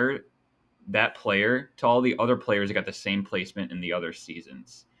compare that player to all the other players that got the same placement in the other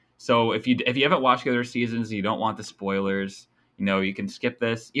seasons. So if you haven't watched the other seasons, you don't want the spoilers, you know, you can skip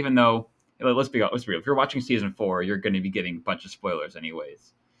this, even though, let's be real, if you're watching season 4, you're going to be getting a bunch of spoilers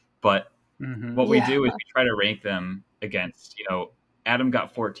anyways. But what we do is we try to rank them against, you know, Adam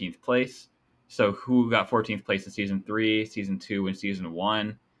got 14th place. So who got 14th place in season 3, season 2, and season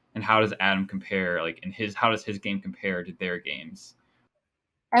 1? And how does Adam compare, like, how does his game compare to their games?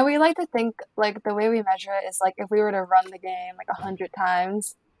 And we like to think, like, the way we measure it is, like, if we were to run the game, like, 100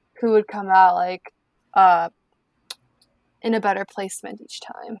 times, who would come out, like, in a better placement each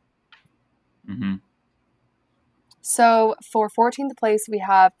time. Mm-hmm. So, for 14th place, we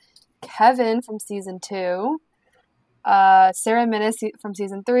have Kevin from season 2, Sarah Minnis from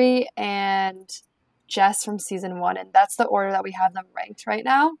season 3, and Jess from season 1. And that's the order that we have them ranked right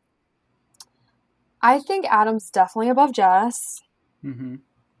now. I think Adam's definitely above Jess. Mm-hmm.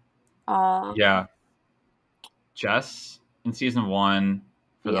 Yeah. Jess in season 1,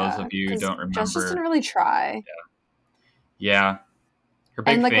 for those of you who don't remember. Jess just didn't really try. Yeah. Her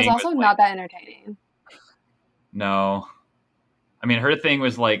big and, like, thing was also not that entertaining. No. I mean, her thing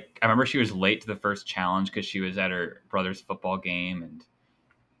was, like, I remember she was late to the first challenge because she was at her brother's football game, and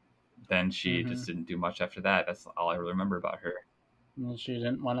then she just didn't do much after that. That's all I really remember about her. Well, she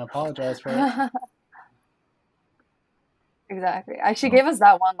didn't want to apologize for it. Exactly. She gave us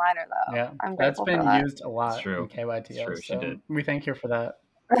that one-liner, though. Yeah, I'm that's been used a lot in KYTL. It's true, so she did. We thank her for that.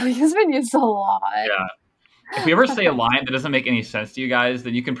 He's been used a lot. Yeah. If we ever say a line that doesn't make any sense to you guys,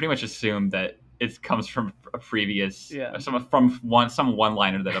 then you can pretty much assume that it comes from a previous, some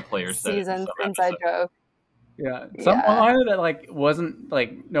one-liner that a player said. Season's inside joke. Yeah, some one-liner that like wasn't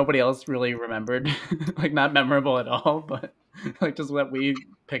like nobody else really remembered, like not memorable at all, but like just what we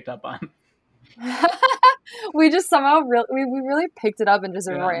picked up on. We just somehow we really picked it up and just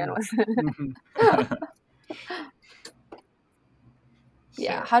ran with it.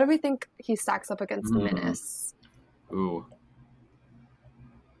 Yeah, how do we think he stacks up against Minnis? Ooh.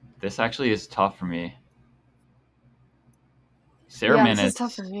 This actually is tough for me. Sarah Minnis. This is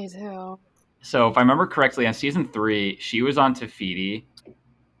tough for me too. So if I remember correctly, on season 3, she was on Tafiti,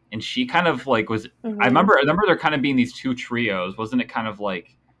 and she kind of like was. I remember there kind of being these two trios, wasn't it? Kind of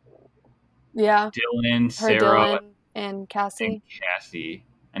like. Yeah. Dylan, Sarah, and Cassie.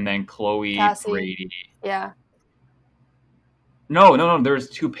 And then Chloe, Brady. Yeah. No. There was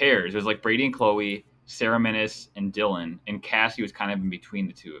 2 pairs. There's like Brady and Chloe, Sarah Minnis and Dylan, and Cassie was kind of in between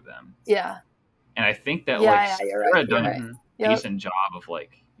the 2 of them. Yeah. And I think that Sarah had done a decent job of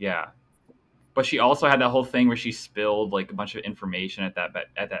but she also had that whole thing where she spilled like a bunch of information at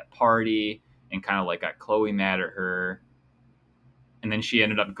that party and kind of like got Chloe mad at her. And then she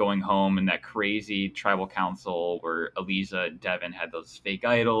ended up going home in that crazy tribal council where Eliza and Devin had those fake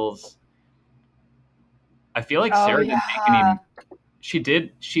idols. I feel like Sarah didn't make any.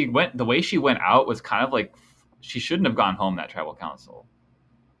 The way she went out was kind of like she shouldn't have gone home that tribal council.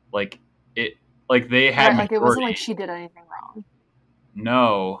 Like they had. Like it wasn't like she did anything wrong.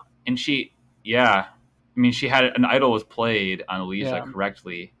 No, and she had an idol was played on Eliza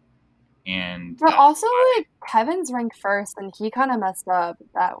correctly. And but also like Kevin's ranked first and he kind of messed up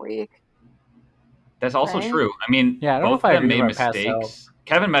that week. That's also true. I mean, I don't know if I made mistakes.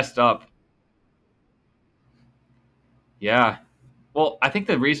 Kevin messed up. Yeah. Well, I think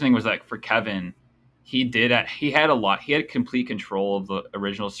the reasoning was like for Kevin, he had complete control of the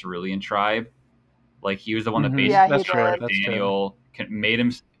original Cerulean tribe. Like he was the one that basically started Daniel, made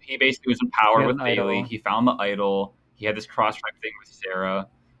him. He basically was in power with Bailey. He found the idol. He had this cross tribe thing with Sarah.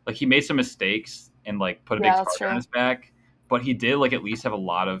 Like he made some mistakes and like put a big target on his back, but he did like at least have a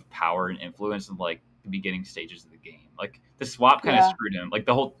lot of power and influence in like the beginning stages of the game. Like the swap kind of screwed him. Like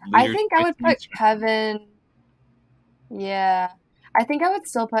the whole. I think I would put Kevin. Yeah, I think I would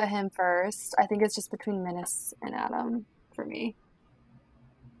still put him first. I think it's just between Minnis and Adam for me.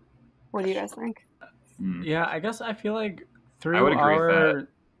 What do you guys think? Yeah, I guess I feel like through our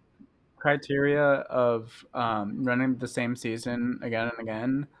criteria of running the same season again and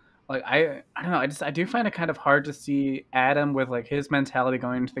again, like I don't know. I do find it kind of hard to see Adam with like his mentality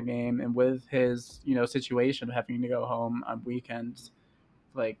going into the game and with his situation of having to go home on weekends.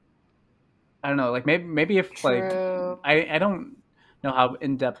 Like I don't know. Like maybe if True. like I don't know how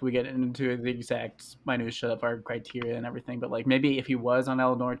in depth we get into the exact minutia of our criteria and everything, but like maybe if he was on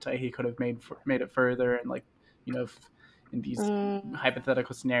El Norte, he could have made it further and like if in these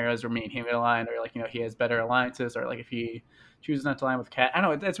hypothetical scenarios where me and him align, or like he has better alliances, or like if he chooses not to align with Cat. I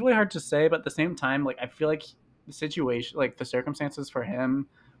don't know, it's really hard to say, but at the same time, like I feel like the situation, like the circumstances for him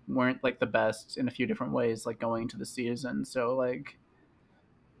weren't like the best in a few different ways, like going into the season. So like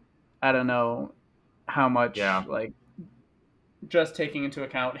I don't know how much like just taking into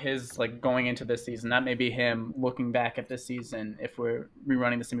account his like going into this season, that may be him looking back at this season. If we're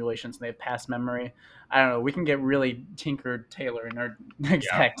rerunning the simulations and they have past memory, I don't know. We can get really Taylor in our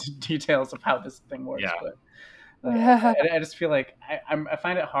exact details of how this thing works. Yeah. But I just feel like I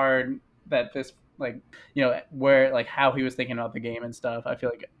find it hard that this like where like how he was thinking about the game and stuff. I feel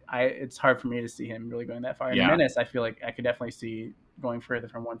like it's hard for me to see him really going that far. In Menace, I feel like I could definitely see going further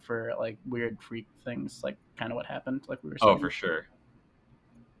from one for like weird freak things, like kind of what happened, like we were saying. Oh, for sure.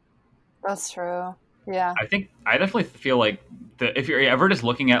 That's true. Yeah. I definitely feel like if you're ever just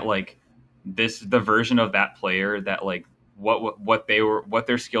looking at like the version of that player that like what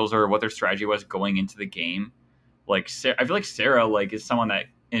their skills are, what their strategy was going into the game, like I feel like Sarah like is someone that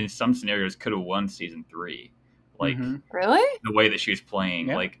in some scenarios could have won season 3. Like really the way that she was playing.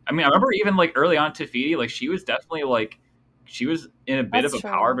 Like I mean, I remember even like early on Tafiti, like she was definitely like she was in a bit of a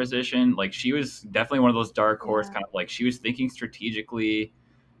power position. Like she was definitely one of those dark horse kind of like she was thinking strategically.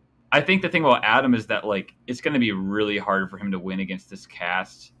 I think the thing about Adam is that like it's going to be really hard for him to win against this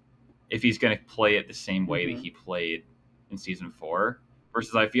cast if he's going to play it the same way that he played in season 4.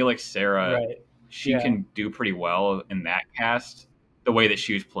 Versus I feel like Sarah, she can do pretty well in that cast the way that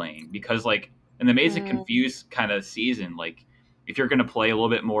she was playing, because like in the Maze of Confused kind of season, like if you're going to play a little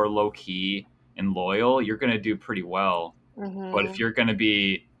bit more low key and loyal, you're going to do pretty well. But if you're going to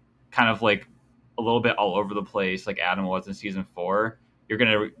be kind of like a little bit all over the place, like Adam was in season 4, you're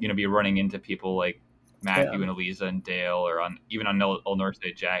going to be running into people like Matthew and Eliza and Dale, or even on El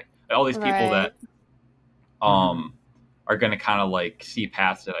Norte Jack, all these people that are going to kind of like see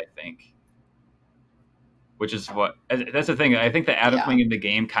past it, I think. Which is that's the thing. I think that Adam playing in the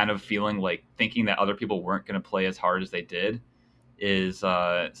game, kind of feeling like thinking that other people weren't going to play as hard as they did, is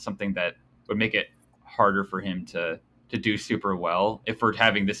something that would make it harder for him to do super well if we're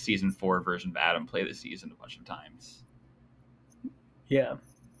having this season 4 version of Adam play the season a bunch of times. Yeah.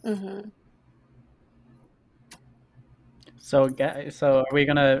 So are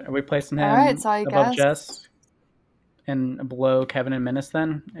we placing him above Jess and below Kevin and Menace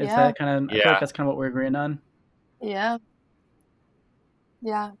then? Is that kind of, I feel like that's kind of what we're agreeing on. Yeah.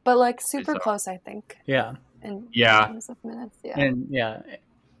 Yeah. But like super close, I think. Yeah. In terms of Menace, And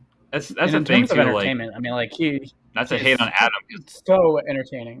that's the thing too. Like, I mean, like not to hate on Adam. It's so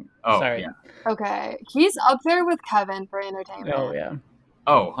entertaining. Oh, sorry. Yeah. Okay, he's up there with Kevin for entertainment. Oh yeah.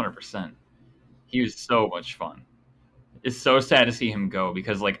 Oh, 100%. He was so much fun. It's so sad to see him go,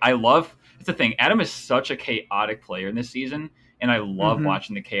 because like it's the thing. Adam is such a chaotic player in this season, and I love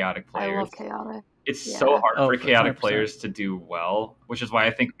watching the chaotic players. I love chaotic. It's so hard for chaotic 100%. Players to do well, which is why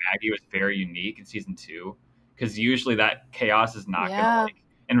I think Maggie was very unique in season 2, because usually that chaos is not gonna like.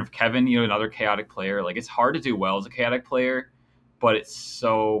 And with Kevin, another chaotic player, like it's hard to do well as a chaotic player, but it's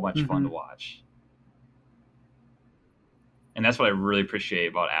so much fun to watch. And that's what I really appreciate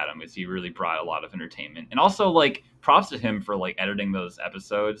about Adam, is he really brought a lot of entertainment. And also like props to him for like editing those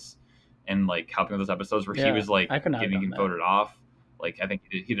episodes and like helping with those episodes where he was like getting voted off. Like I think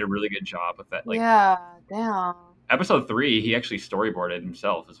he did a really good job with that. Like damn. Episode 3, he actually storyboarded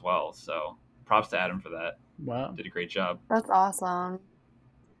himself as well. So props to Adam for that. Wow. Did a great job. That's awesome.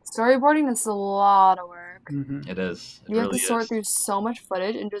 Storyboarding is a lot of work. It is. You have to sort through so much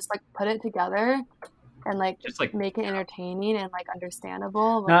footage and just like put it together and like just like make it entertaining and like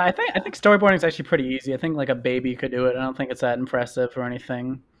understandable. No, I think storyboarding is actually pretty easy. I think like a baby could do it. I don't think it's that impressive or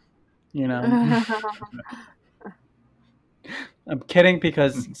anything. I'm kidding,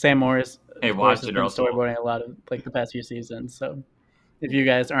 because Sam Morris has been storyboarding a lot of like the past few seasons. So if you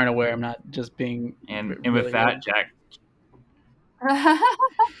guys aren't aware, I'm not just being and with that, Jack.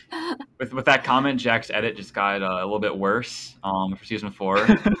 with that comment, Jack's edit just got a little bit worse for season 4.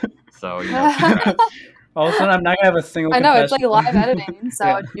 So all of a sudden I'm not gonna have a single. I know it's like live editing,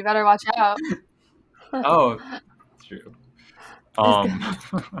 so you better watch out. Oh, that's true.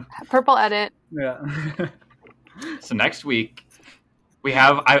 Purple edit. Yeah. So next week we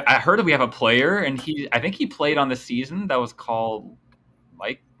have. I heard that we have a player, and I think he played on the season that was called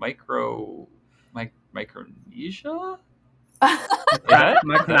Micronesia.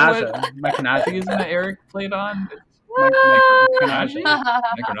 Micronesia. Season that Eric played on.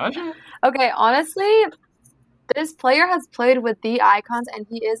 Micronesia. Okay, honestly, this player has played with the icons, and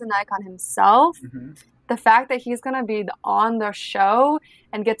he is an icon himself. Mm-hmm. The fact that he's going to be on the show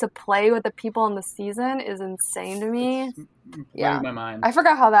and get to play with the people in the season is insane to me. Blew my mind. I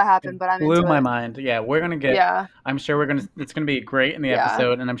forgot how that happened, but I'm blew into my it. mind. Yeah, we're going to get... Yeah. I'm sure it's going to be great in the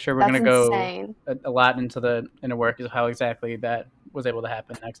episode, and I'm sure we're That's going to go insane. a lot into the inner work of how exactly that was able to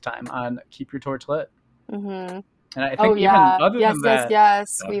happen next time on Keep Your Torch Lit. Mm-hmm. And I think even other than that...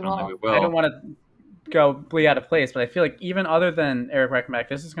 Yes, we will. I don't want to go bleed out of place, but I feel like even other than Eric Reichenbach,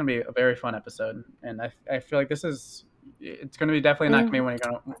 this is going to be a very fun episode, and I feel like it's going to be definitely not going to be one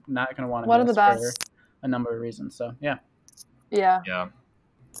you're not going to want to one of the best for a number of reasons. So yeah.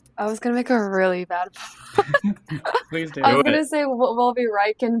 I was gonna make a really bad. Please do. I was gonna say we'll be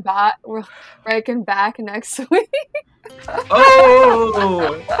Reichen back next week.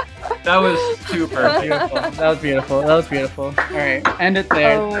 Oh, that was super beautiful. That was beautiful. All right, end it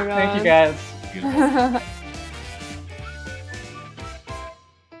there. Oh my God. Thank you guys. Beautiful.